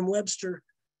with Merriam-Webster,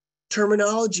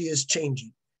 terminology is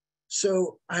changing.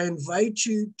 So I invite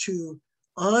you to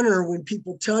honor when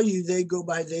people tell you they go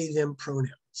by they, them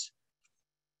pronouns.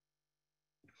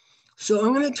 So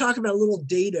I'm going to talk about a little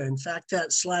data. In fact,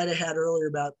 that slide I had earlier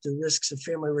about the risks of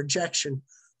family rejection,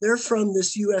 they're from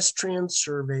this US Trans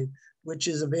Survey, which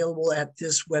is available at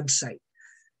this website.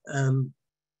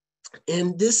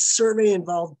 And this survey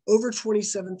involved over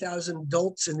 27,000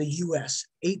 adults in the US,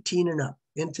 18 and up,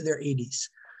 into their 80s.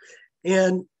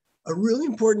 And a really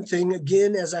important thing,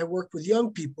 again, as I work with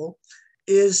young people,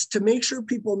 is to make sure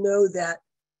people know that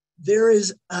there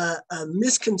is a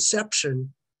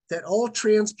misconception that all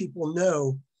trans people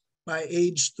know by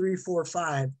age 3, 4,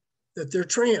 5 that they're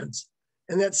trans.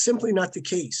 And that's simply not the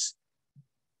case.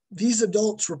 These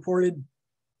adults reported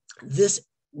this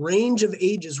range of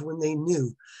ages when they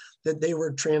knew. that they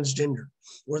were transgender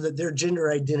or that their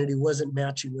gender identity wasn't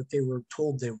matching what they were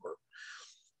told they were,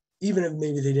 even if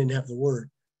maybe they didn't have the word.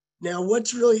 Now,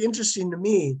 what's really interesting to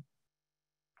me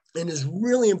and is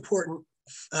really important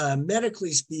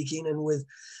medically speaking and with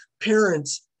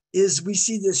parents is we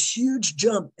see this huge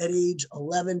jump at age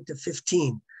 11 to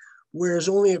 15, whereas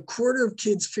only a quarter of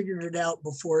kids figured it out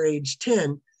before age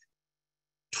 10.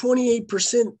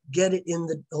 28% get it in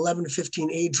the 11 to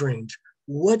 15 age range.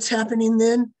 What's happening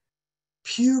then?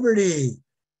 Puberty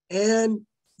and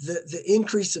the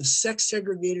increase of sex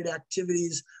segregated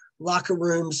activities, locker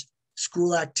rooms,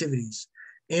 school activities,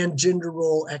 and gender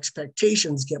role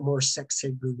expectations get more sex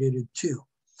segregated too.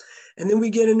 And then we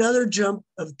get another jump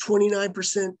of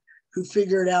 29% who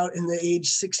figure it out in the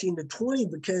age 16 to 20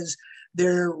 because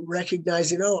they're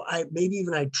recognizing, oh, maybe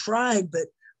even I tried, but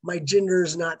my gender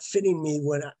is not fitting me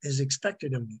what is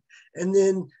expected of me. And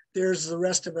then there's the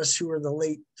rest of us who are the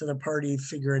late to the party,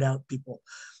 figure it out people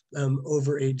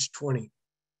over age 20.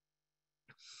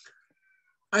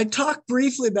 I talked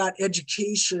briefly about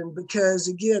education because,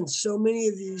 again, so many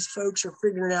of these folks are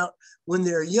figuring it out when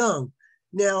they're young.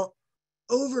 Now,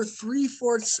 over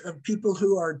 3/4 of people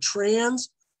who are trans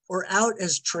or out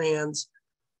as trans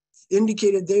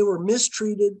indicated they were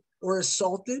mistreated or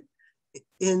assaulted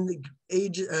in the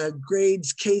age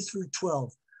grades K through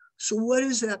 12. So what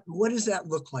is that? What does that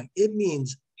look like? It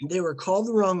means they were called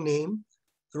the wrong name,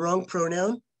 the wrong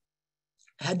pronoun,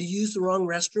 had to use the wrong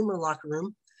restroom or locker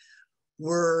room,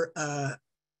 were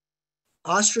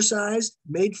ostracized,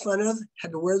 made fun of,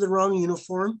 had to wear the wrong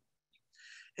uniform.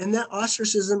 And that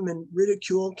ostracism and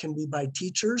ridicule can be by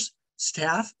teachers,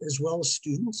 staff, as well as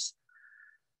students.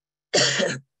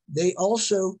 They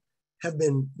also have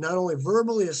been not only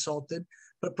verbally assaulted,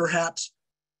 but perhaps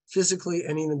physically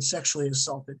and even sexually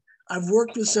assaulted. I've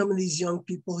worked with some of these young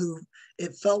people who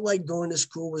it felt like going to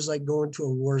school was like going to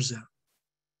a war zone.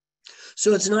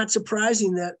 So it's not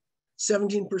surprising that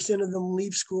 17% of them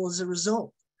leave school as a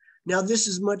result. Now, this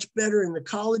is much better in the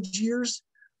college years.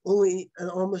 Only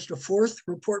almost a fourth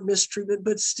report mistreatment,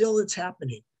 but still it's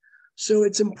happening. So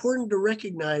it's important to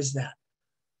recognize that.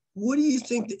 What do you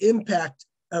think the impact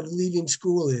of leaving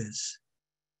school is?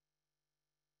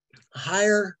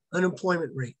 Higher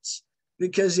unemployment rates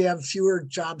because you have fewer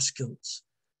job skills,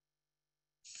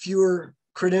 fewer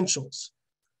credentials.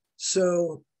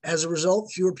 So as a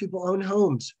result, fewer people own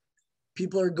homes.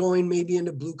 People are going maybe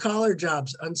into blue collar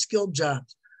jobs, unskilled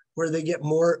jobs, where they get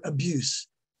more abuse.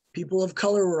 People of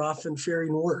color were often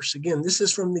faring worse. Again, this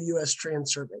is from the US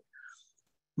Trans Survey.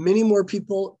 Many more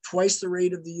people, twice the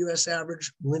rate of the US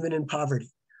average, living in poverty.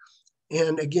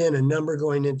 And again, a number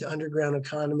going into underground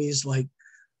economies like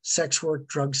sex work,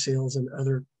 drug sales, and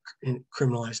other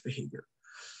criminalized behavior.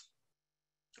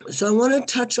 So I want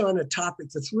to touch on a topic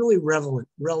that's really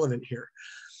relevant here,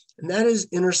 and that is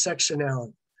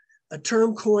intersectionality, a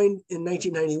term coined in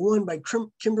 1991 by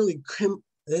Kimberly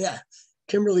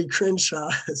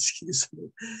Crenshaw, excuse me.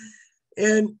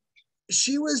 And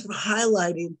she was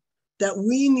highlighting that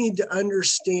we need to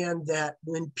understand that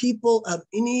when people of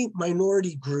any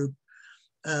minority group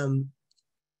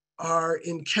are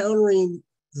encountering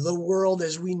the world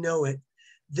as we know it,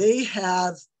 they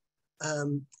have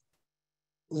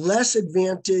less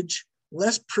advantage,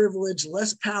 less privilege,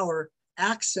 less power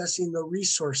accessing the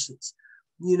resources.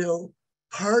 You know,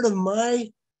 part of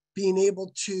my being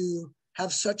able to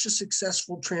have such a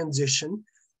successful transition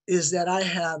is that I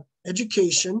have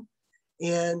education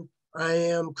and I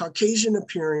am Caucasian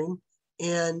appearing,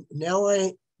 and now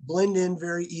I blend in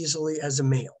very easily as a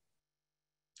male.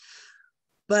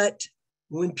 But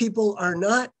when people are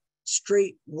not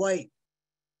straight, white,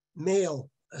 male,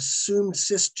 assumed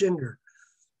cisgender,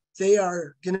 they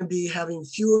are going to be having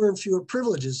fewer and fewer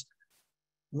privileges.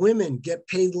 Women get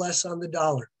paid less on the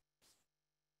dollar.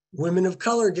 Women of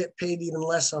color get paid even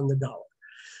less on the dollar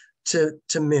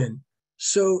to men.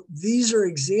 So these are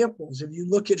examples. If you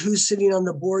look at who's sitting on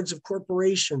the boards of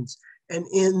corporations and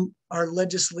in our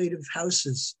legislative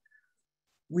houses,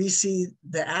 we see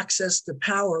the access to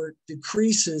power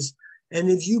decreases. And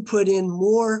if you put in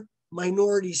more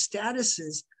minority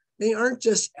statuses, they aren't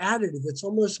just additive, it's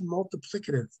almost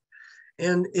multiplicative.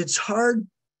 And it's hard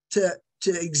to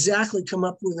exactly come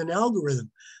up with an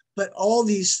algorithm, but all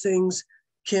these things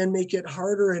can make it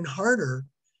harder and harder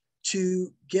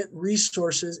to get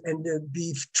resources and to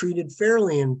be treated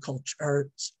fairly in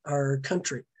our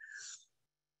country.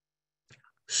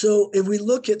 So if we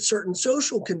look at certain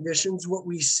social conditions, what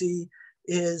we see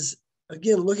is,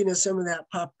 again, looking at some of that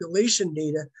population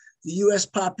data, the US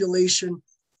population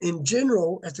in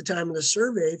general, at the time of the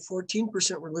survey,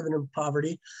 14% were living in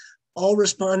poverty. All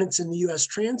respondents in the US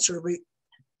Trans Survey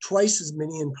twice as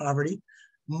many in poverty,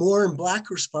 more in Black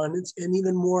respondents, and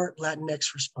even more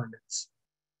Latinx respondents.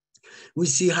 We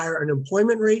see higher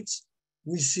unemployment rates.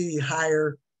 We see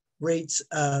higher rates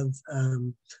of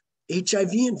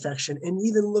HIV infection, and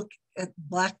even look at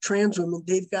Black trans women,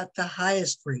 they've got the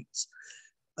highest rates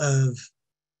of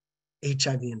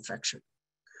HIV infection.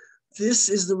 This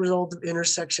is the result of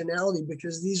intersectionality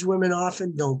because these women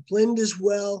often don't blend as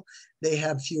well. They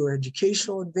have fewer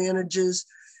educational advantages,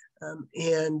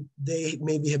 and they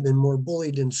maybe have been more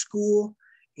bullied in school.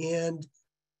 And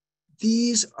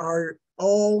these are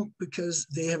all because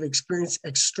they have experienced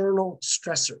external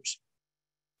stressors.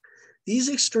 These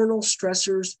external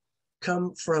stressors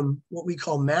come from what we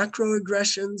call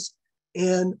macroaggressions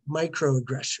and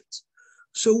microaggressions.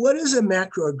 So what is a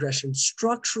macroaggression?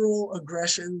 Structural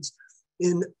aggressions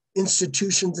in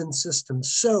institutions and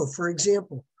systems. So for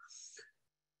example,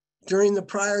 during the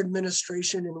prior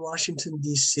administration in Washington,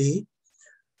 D.C.,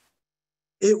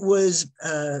 it was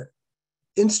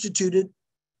instituted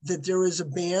that there was a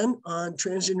ban on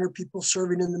transgender people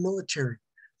serving in the military.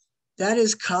 That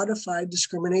is codified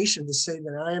discrimination to say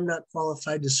that I am not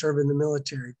qualified to serve in the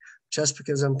military just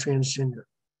because I'm transgender.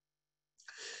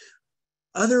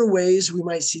 Other ways we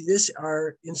might see this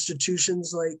are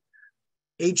institutions like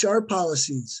HR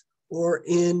policies or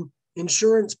in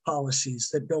insurance policies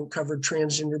that don't cover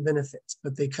transgender benefits,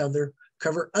 but they cover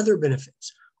other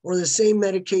benefits. Or the same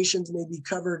medications may be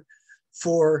covered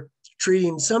for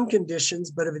treating some conditions,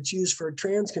 but if it's used for a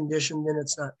trans condition, then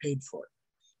it's not paid for.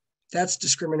 That's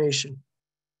discrimination.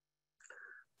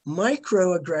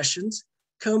 Microaggressions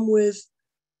come with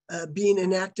being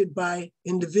enacted by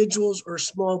individuals or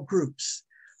small groups.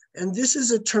 And this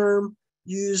is a term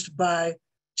used by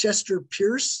Chester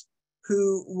Pierce,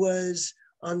 who was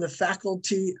on the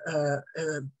faculty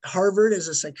at Harvard as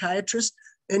a psychiatrist.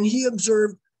 And he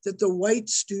observed that the white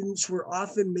students were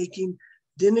often making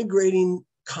denigrating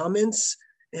comments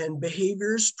and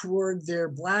behaviors toward their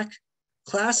Black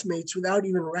classmates without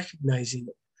even recognizing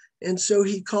it. And so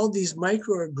he called these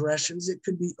microaggressions, it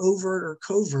could be overt or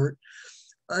covert,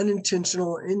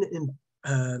 unintentional,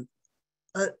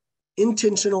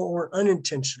 intentional or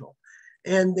unintentional.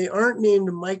 And they aren't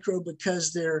named micro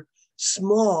because they're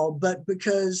small, but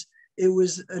because it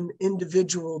was an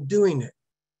individual doing it.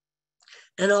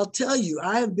 And I'll tell you,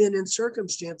 I have been in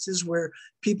circumstances where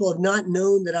people have not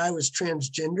known that I was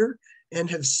transgender and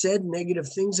have said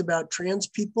negative things about trans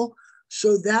people.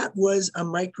 So that was a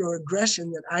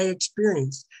microaggression that I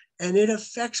experienced, and it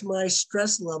affects my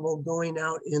stress level going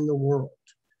out in the world.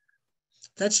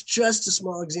 That's just a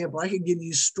small example. I could give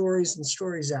you stories and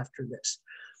stories after this.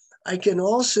 I can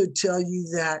also tell you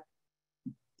that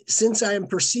since I am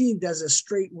perceived as a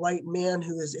straight white man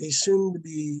who is assumed to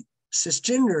be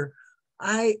cisgender,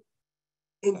 I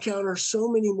encounter so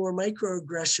many more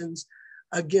microaggressions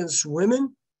against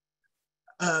women,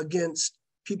 against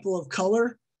people of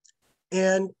color,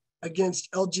 and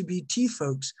against LGBT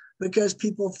folks, because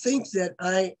people think that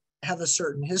I have a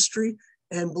certain history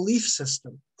and belief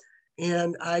system.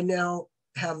 And I now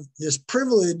have this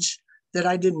privilege that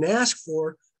I didn't ask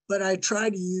for, but I try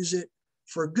to use it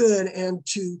for good and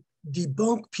to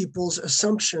debunk people's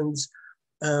assumptions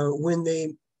when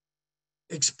they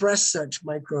express such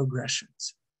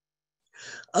microaggressions.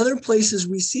 Other places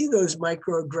we see those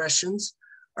microaggressions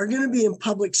are going to be in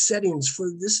public settings. For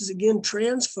this is again,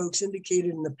 trans folks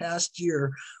indicated in the past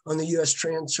year on the US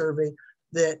Trans Survey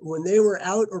that when they were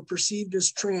out or perceived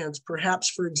as trans, perhaps,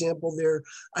 for example, their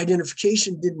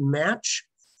identification didn't match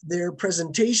their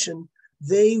presentation,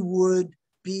 they would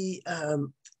be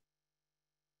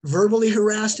verbally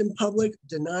harassed in public,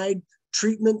 denied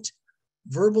treatment,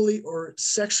 verbally or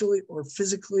sexually or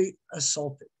physically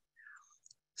assaulted.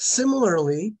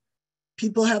 Similarly,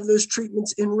 people have those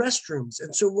treatments in restrooms.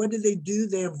 And so what do?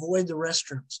 They avoid the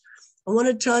restrooms. I want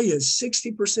to tell you,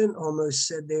 60% almost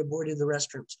said they avoided the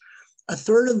restrooms. A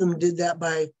third of them did that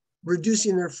by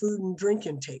reducing their food and drink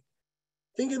intake.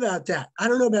 Think about that. I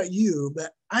don't know about you,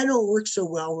 but I don't work so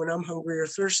well when I'm hungry or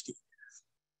thirsty.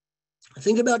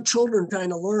 Think about children trying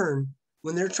to learn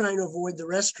when they're trying to avoid the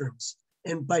restrooms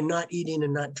and by not eating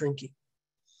and not drinking.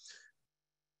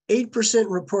 8%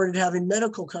 reported having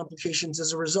medical complications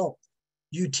as a result.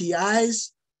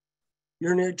 UTIs,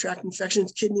 urinary tract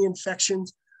infections, kidney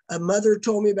infections. A mother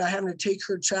told me about having to take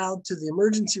her child to the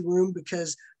emergency room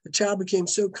because the child became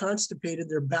so constipated,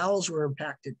 their bowels were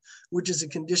impacted, which is a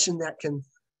condition that can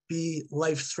be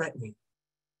life-threatening.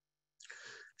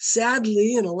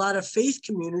 Sadly, in a lot of faith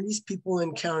communities, people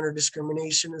encounter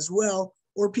discrimination as well,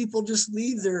 or people just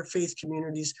leave their faith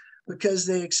communities because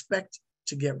they expect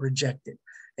to get rejected.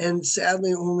 And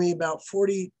sadly, only about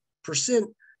 40%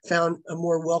 found a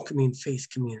more welcoming faith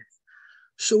community.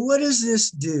 So what does this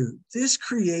do? This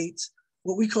creates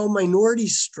what we call minority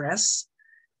stress,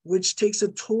 which takes a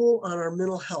toll on our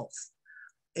mental health.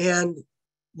 And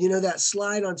you know that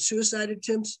slide on suicide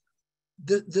attempts,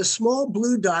 the small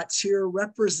blue dots here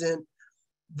represent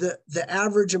the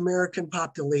average American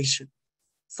population.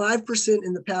 5%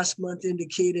 in the past month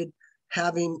indicated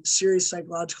having serious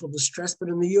psychological distress, but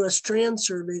in the US Trans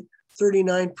survey,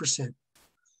 39%.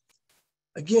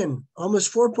 Again,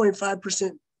 almost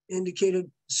 4.5% indicated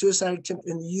suicide attempt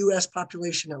in the US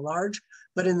population at large,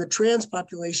 but in the trans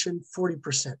population,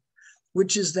 40%,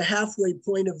 which is the halfway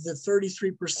point of the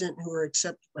 33% who are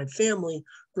accepted by family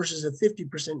versus the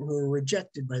 50% who are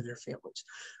rejected by their families.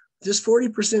 This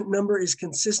 40% number is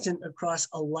consistent across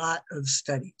a lot of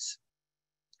studies.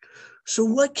 So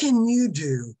what can you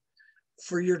do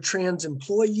for your trans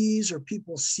employees or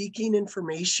people seeking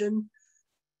information,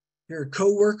 your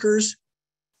coworkers?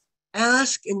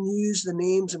 Ask and use the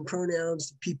names and pronouns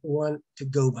that people want to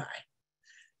go by.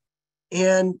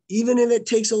 And even if it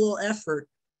takes a little effort,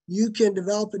 you can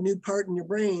develop a new part in your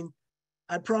brain.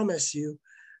 I promise you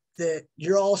that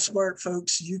you're all smart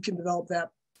folks. You can develop that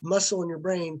muscle in your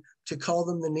brain to call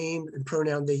them the name and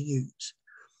pronoun they use.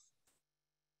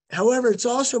 However, it's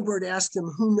also important to ask them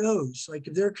who knows. Like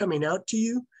if they're coming out to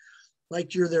you,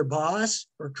 like you're their boss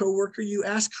or coworker, you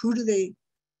ask who do they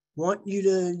want you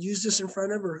to use this in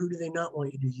front of, or who do they not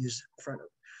want you to use it in front of?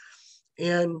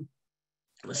 And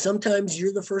sometimes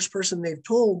you're the first person they've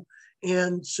told,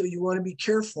 and so you want to be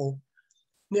careful.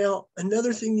 Now,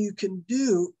 another thing you can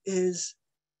do is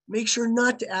make sure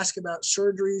not to ask about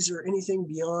surgeries or anything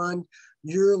beyond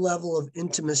your level of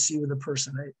intimacy with a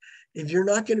person. Right? If you're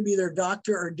not going to be their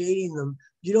doctor or dating them,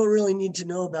 you don't really need to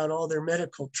know about all their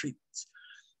medical treatments.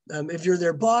 If you're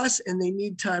their boss and they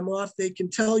need time off, they can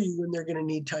tell you when they're going to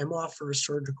need time off for a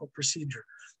surgical procedure,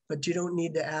 but you don't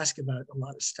need to ask about a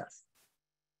lot of stuff.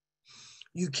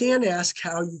 You can ask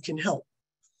how you can help.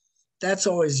 That's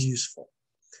always useful.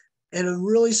 And a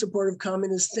really supportive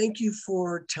comment is, thank you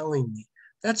for telling me.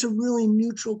 That's a really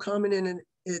neutral comment, and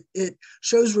it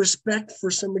shows respect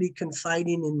for somebody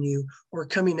confiding in you or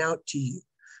coming out to you,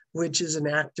 which is an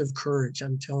act of courage,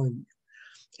 I'm telling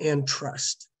you, and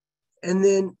trust. And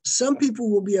then some people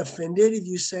will be offended if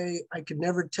you say, I could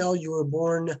never tell you were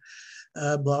born,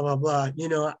 blah, blah, blah. You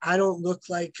know, I don't look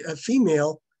like a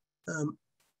female.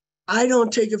 I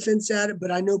don't take offense at it, but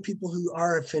I know people who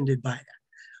are offended by that.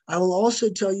 I will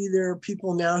also tell you there are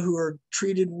people now who are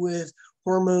treated with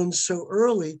hormones so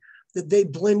early that they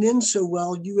blend in so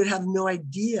well, you would have no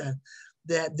idea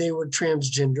that they were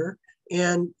transgender.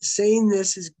 And saying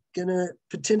this is going to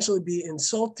potentially be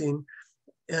insulting.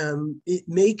 It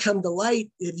may come to light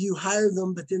if you hire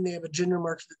them, but then they have a gender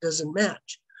marker that doesn't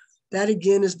match. That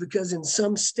again is because in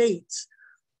some states,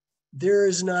 there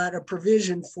is not a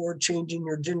provision for changing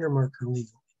your gender marker legally.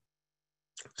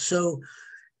 So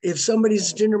if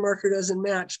somebody's gender marker doesn't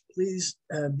match, please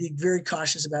be very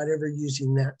cautious about ever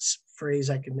using that phrase,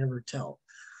 I could never tell.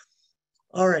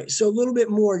 All right, so a little bit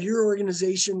more, your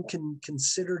organization can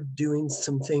consider doing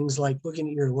some things like looking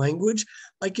at your language.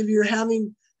 Like if you're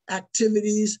having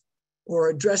activities or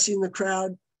addressing the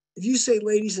crowd, if you say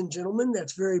ladies and gentlemen,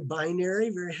 that's very binary,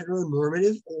 very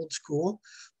heteronormative, old school.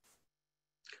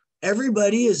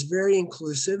 Everybody is very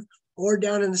inclusive. Or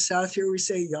down in the South here, we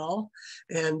say y'all,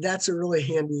 and that's a really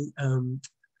handy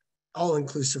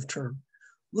all-inclusive term.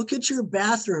 Look at your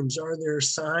bathrooms. Are there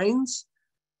signs?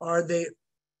 Are they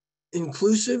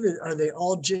inclusive? Are they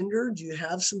all gender? Do you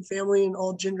have some family in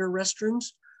all gender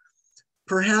restrooms?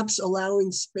 Perhaps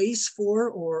allowing space for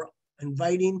or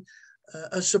inviting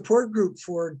a support group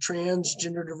for trans,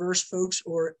 gender diverse folks,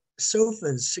 or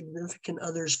SOFAs, significant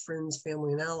others, friends,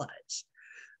 family, and allies.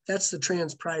 That's the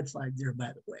trans pride flag there, by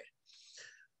the way.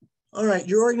 All right,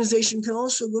 your organization can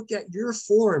also look at your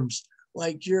forms,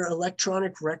 like your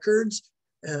electronic records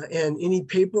and any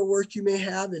paperwork you may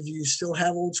have, if you still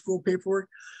have old school paperwork.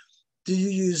 Do you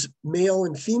use male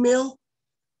and female?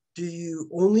 Do you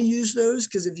only use those?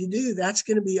 Because if you do, that's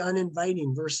going to be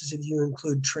uninviting versus if you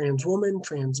include trans woman,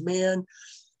 trans man,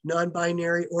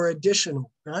 non-binary, or additional,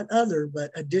 not other,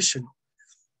 but additional.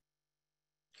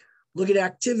 Look at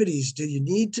activities. Do you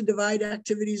need to divide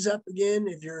activities up again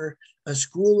if you're a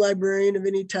school librarian of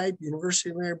any type,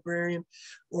 university librarian,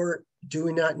 or do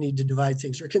we not need to divide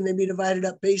things? Or can they be divided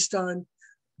up based on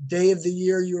day of the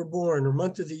year you were born or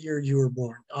month of the year you were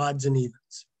born, odds and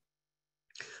evens?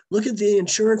 Look at the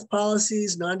insurance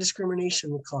policies,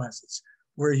 non-discrimination clauses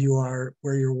where you're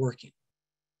working.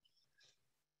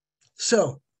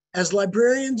 So as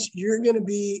librarians, you're going to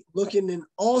be looking in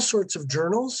all sorts of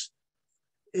journals.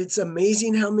 it's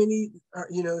amazing how many,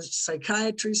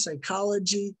 psychiatry,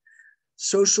 psychology,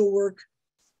 social work,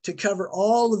 to cover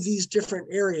all of these different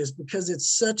areas, because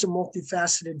it's such a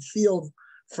multifaceted field,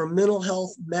 from mental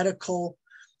health, medical,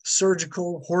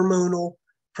 surgical, hormonal,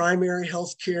 primary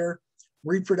health care,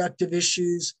 reproductive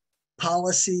issues,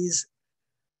 policies,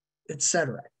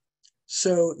 etc.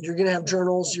 So you're going to have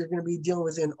journals, you're going to be dealing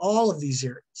with in all of these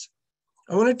areas.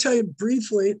 I want to tell you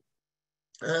briefly,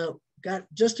 got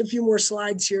just a few more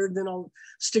slides here, then I'll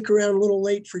stick around a little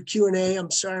late for Q&A.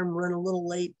 I'm sorry I'm running a little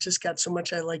late, just got so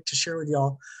much I'd like to share with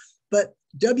y'all. But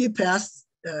WPATH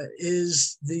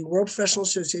is the World Professional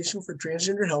Association for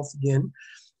Transgender Health again,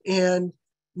 and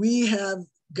we have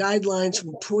guidelines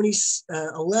from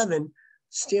 2011,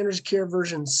 Standards of Care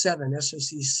version 7,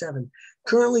 SOC 7,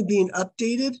 currently being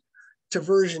updated to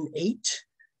version 8.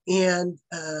 And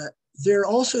there are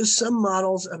also some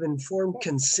models of informed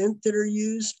consent that are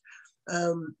used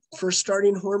for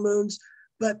starting hormones,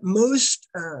 but most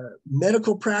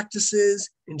medical practices,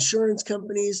 insurance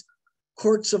companies,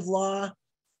 courts of law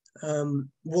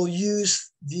will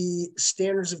use the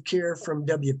standards of care from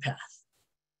WPATH.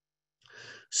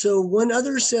 So one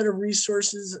other set of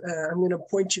resources I'm going to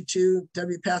point you to,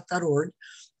 WPATH.org,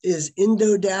 is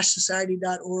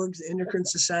endo-society.org. The Endocrine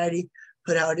Society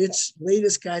put out its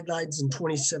latest guidelines in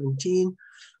 2017.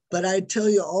 But I tell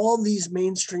you, all these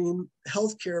mainstream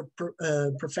healthcare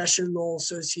professional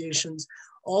associations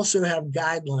also have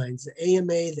guidelines, the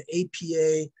AMA, the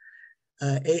APA,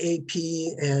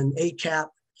 AAP, and ACAP,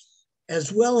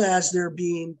 as well as there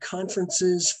being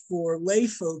conferences for lay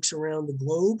folks around the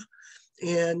globe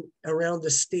and around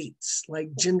the states, like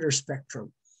Gender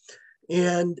Spectrum.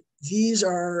 And these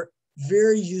are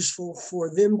very useful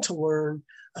for them to learn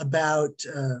about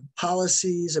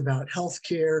policies, about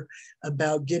healthcare,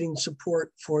 about getting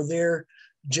support for their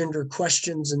gender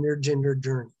questions and their gender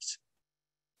journeys.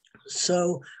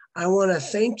 So I want to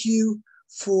thank you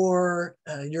for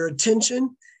your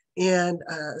attention. And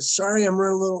sorry, I'm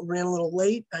ran a little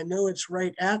late. I know it's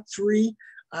right at 3.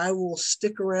 I will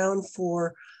stick around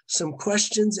for some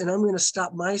questions, and I'm going to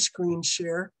stop my screen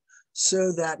share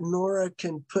so that Nora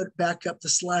can put back up the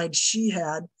slides she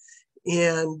had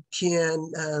and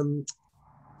can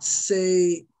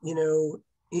say,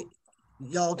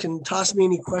 y'all can toss me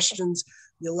any questions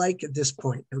you like at this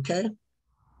point, okay?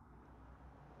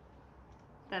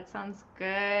 That sounds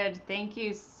good. Thank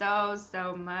you so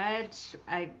much.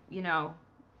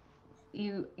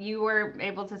 You were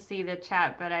able to see the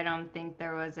chat, but I don't think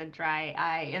there was a dry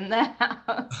eye in the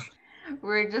house.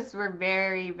 We're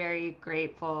very, very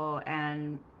grateful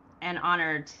and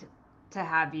honored to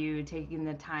have you taking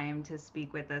the time to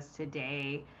speak with us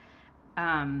today.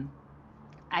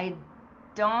 I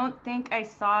don't think I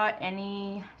saw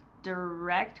any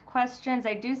direct questions.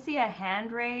 I do see a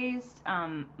hand raised.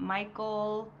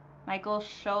 Michael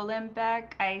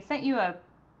Scholenbeck. I sent you a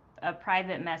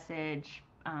private message.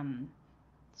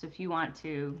 So if you want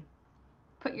to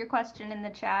put your question in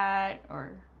the chat,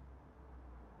 or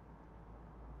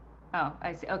oh,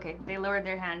 I see. Okay, they lowered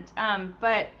their hand.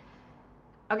 But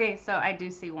okay, so I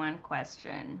do see one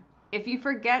question. If you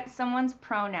forget someone's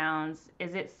pronouns,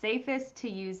 is it safest to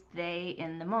use they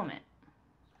in the moment?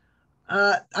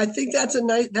 I think that's a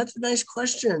nice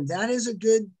question. That is a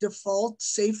good default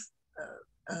safe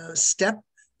step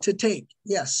to take.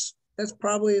 Yes, that's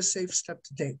probably a safe step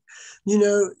to take.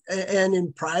 And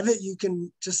in private, you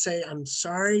can just say, "I'm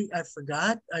sorry, I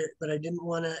forgot, but I didn't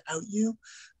want to out you.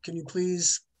 Can you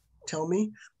please tell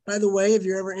me?" By the way, if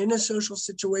you're ever in a social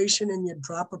situation and you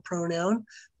drop a pronoun,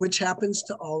 which happens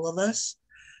to all of us,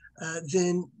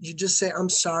 then you just say, "I'm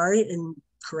sorry," and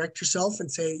correct yourself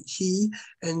and say he,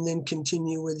 and then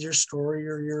continue with your story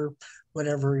or your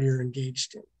whatever you're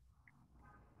engaged in.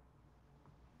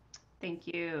 Thank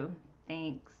you.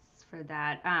 Thanks for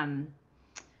that.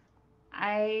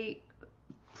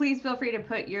 Please feel free to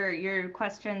put your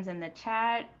questions in the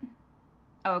chat.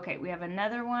 Oh, okay, we have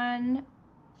another one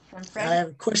from Fred. I have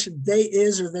a question. They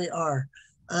is or they are?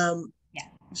 Yeah.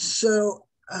 So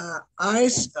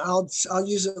I'll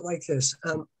use it like this.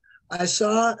 I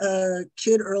saw a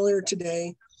kid earlier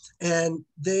today, and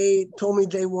they told me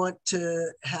they want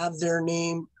to have their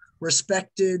name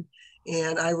respected,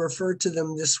 and I refer to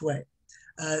them this way.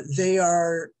 They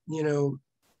are,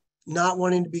 not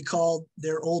wanting to be called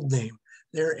their old name,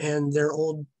 their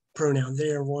old pronoun.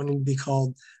 They are wanting to be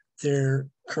called their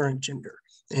current gender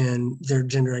and their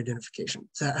gender identification.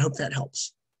 So I hope that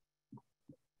helps.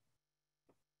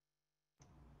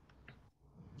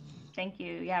 Thank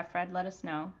you. Yeah, Fred, let us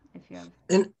know if you have.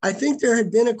 And I think there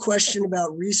had been a question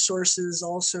about resources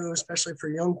also, especially for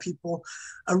young people.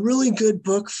 A really good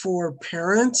book for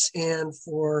parents and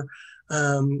for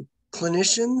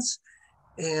clinicians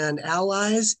and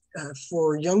allies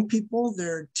for young people.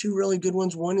 There are two really good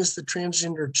ones. One is The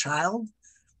Transgender Child,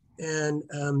 and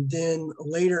then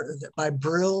later by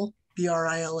Brill,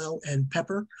 Brill, and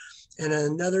Pepper. And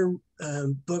another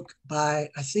book by,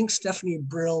 I think Stephanie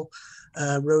Brill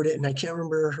wrote it, and I can't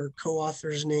remember her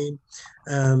co-author's name.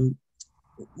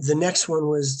 The next one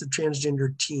was The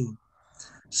Transgender Teen.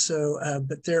 So,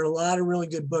 but there are a lot of really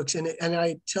good books. And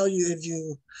I tell you, if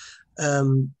you,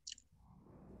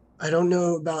 I don't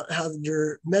know about how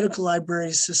your medical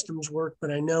library systems work, but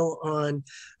I know on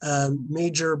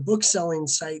major book selling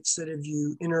sites that if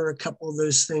you enter a couple of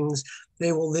those things,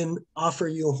 they will then offer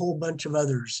you a whole bunch of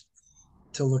others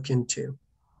to look into.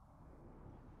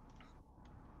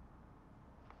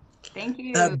 Thank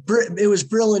you. It was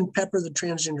Brill and Pepper, The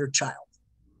Transgender Child.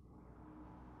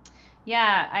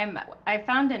 Yeah, I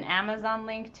found an Amazon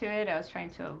link to it. I was trying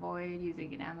to avoid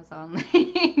using an Amazon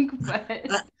link,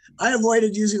 but I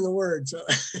avoided using the word, so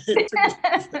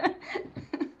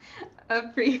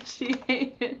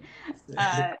appreciate it.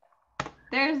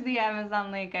 There's the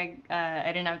Amazon link. I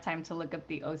didn't have time to look up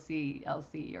the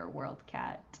OCLC or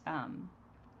WorldCat.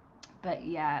 But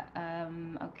yeah,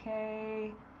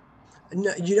 okay.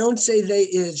 No, you don't say they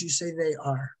is, you say they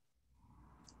are,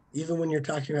 even when you're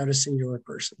talking about a singular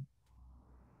person.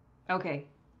 Okay.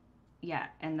 Yeah,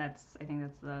 and I think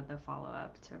that's the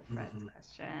follow-up to Fred's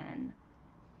question.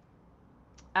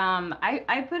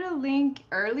 I put a link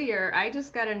earlier. I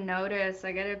just got a notice,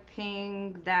 I got a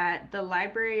ping that the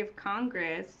Library of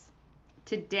Congress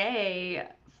today,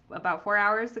 about 4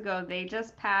 hours ago, they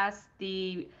just passed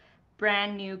the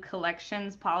brand new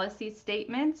collections policy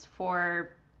statements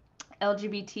for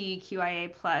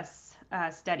LGBTQIA plus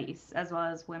studies, as well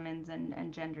as women's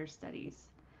and gender studies.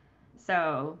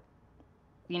 So,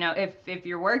 you know, if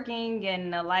you're working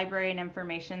in a library and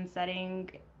information setting,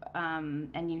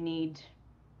 and you need,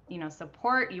 you know,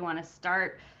 support, you want to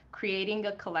start creating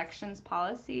a collections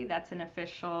policy, that's an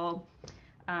official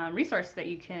resource that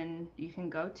you can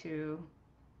go to.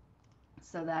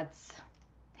 So that's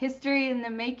history in the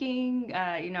making,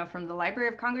 you know, from the Library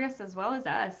of Congress as well as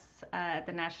us at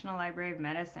the National Library of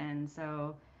Medicine.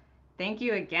 So thank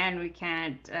you again. We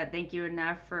can't thank you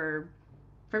enough for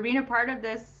being a part of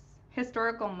this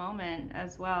historical moment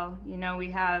as well. You know,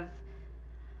 we have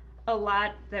a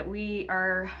lot that we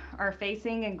are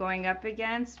facing and going up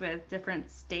against with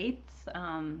different states,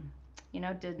 you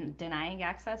know, denying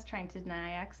access, trying to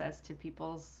deny access to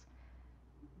people's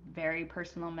very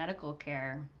personal medical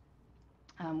care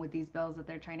with these bills that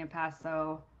they're trying to pass.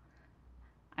 So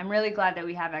I'm really glad that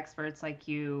we have experts like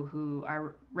you who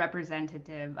are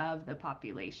representative of the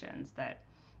populations that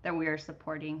we are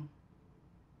supporting.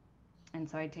 And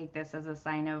so I take this as a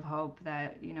sign of hope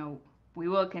that, you know, we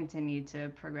will continue to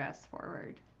progress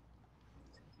forward.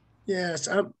 Yes,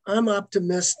 I'm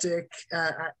optimistic.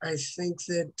 I think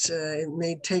that it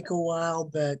may take a while,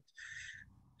 but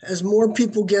as more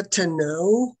people get to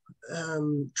know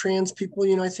trans people,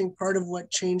 you know, I think part of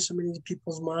what changed so many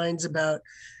people's minds about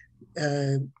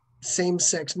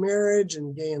same-sex marriage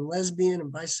and gay and lesbian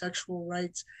and bisexual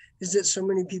rights is that so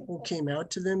many people came out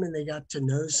to them and they got to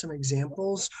know some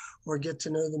examples or get to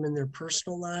know them in their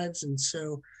personal lives. And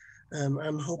so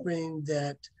I'm hoping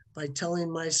that by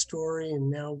telling my story, and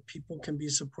now people can be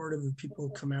supportive of people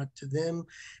who come out to them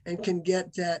and can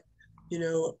get that, you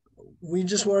know, we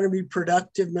just want to be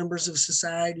productive members of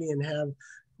society and have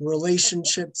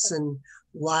relationships and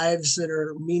lives that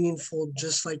are meaningful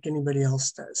just like anybody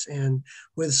else does. And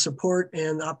with support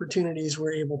and opportunities,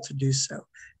 we're able to do so.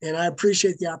 And I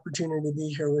appreciate the opportunity to be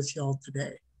here with y'all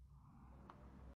today.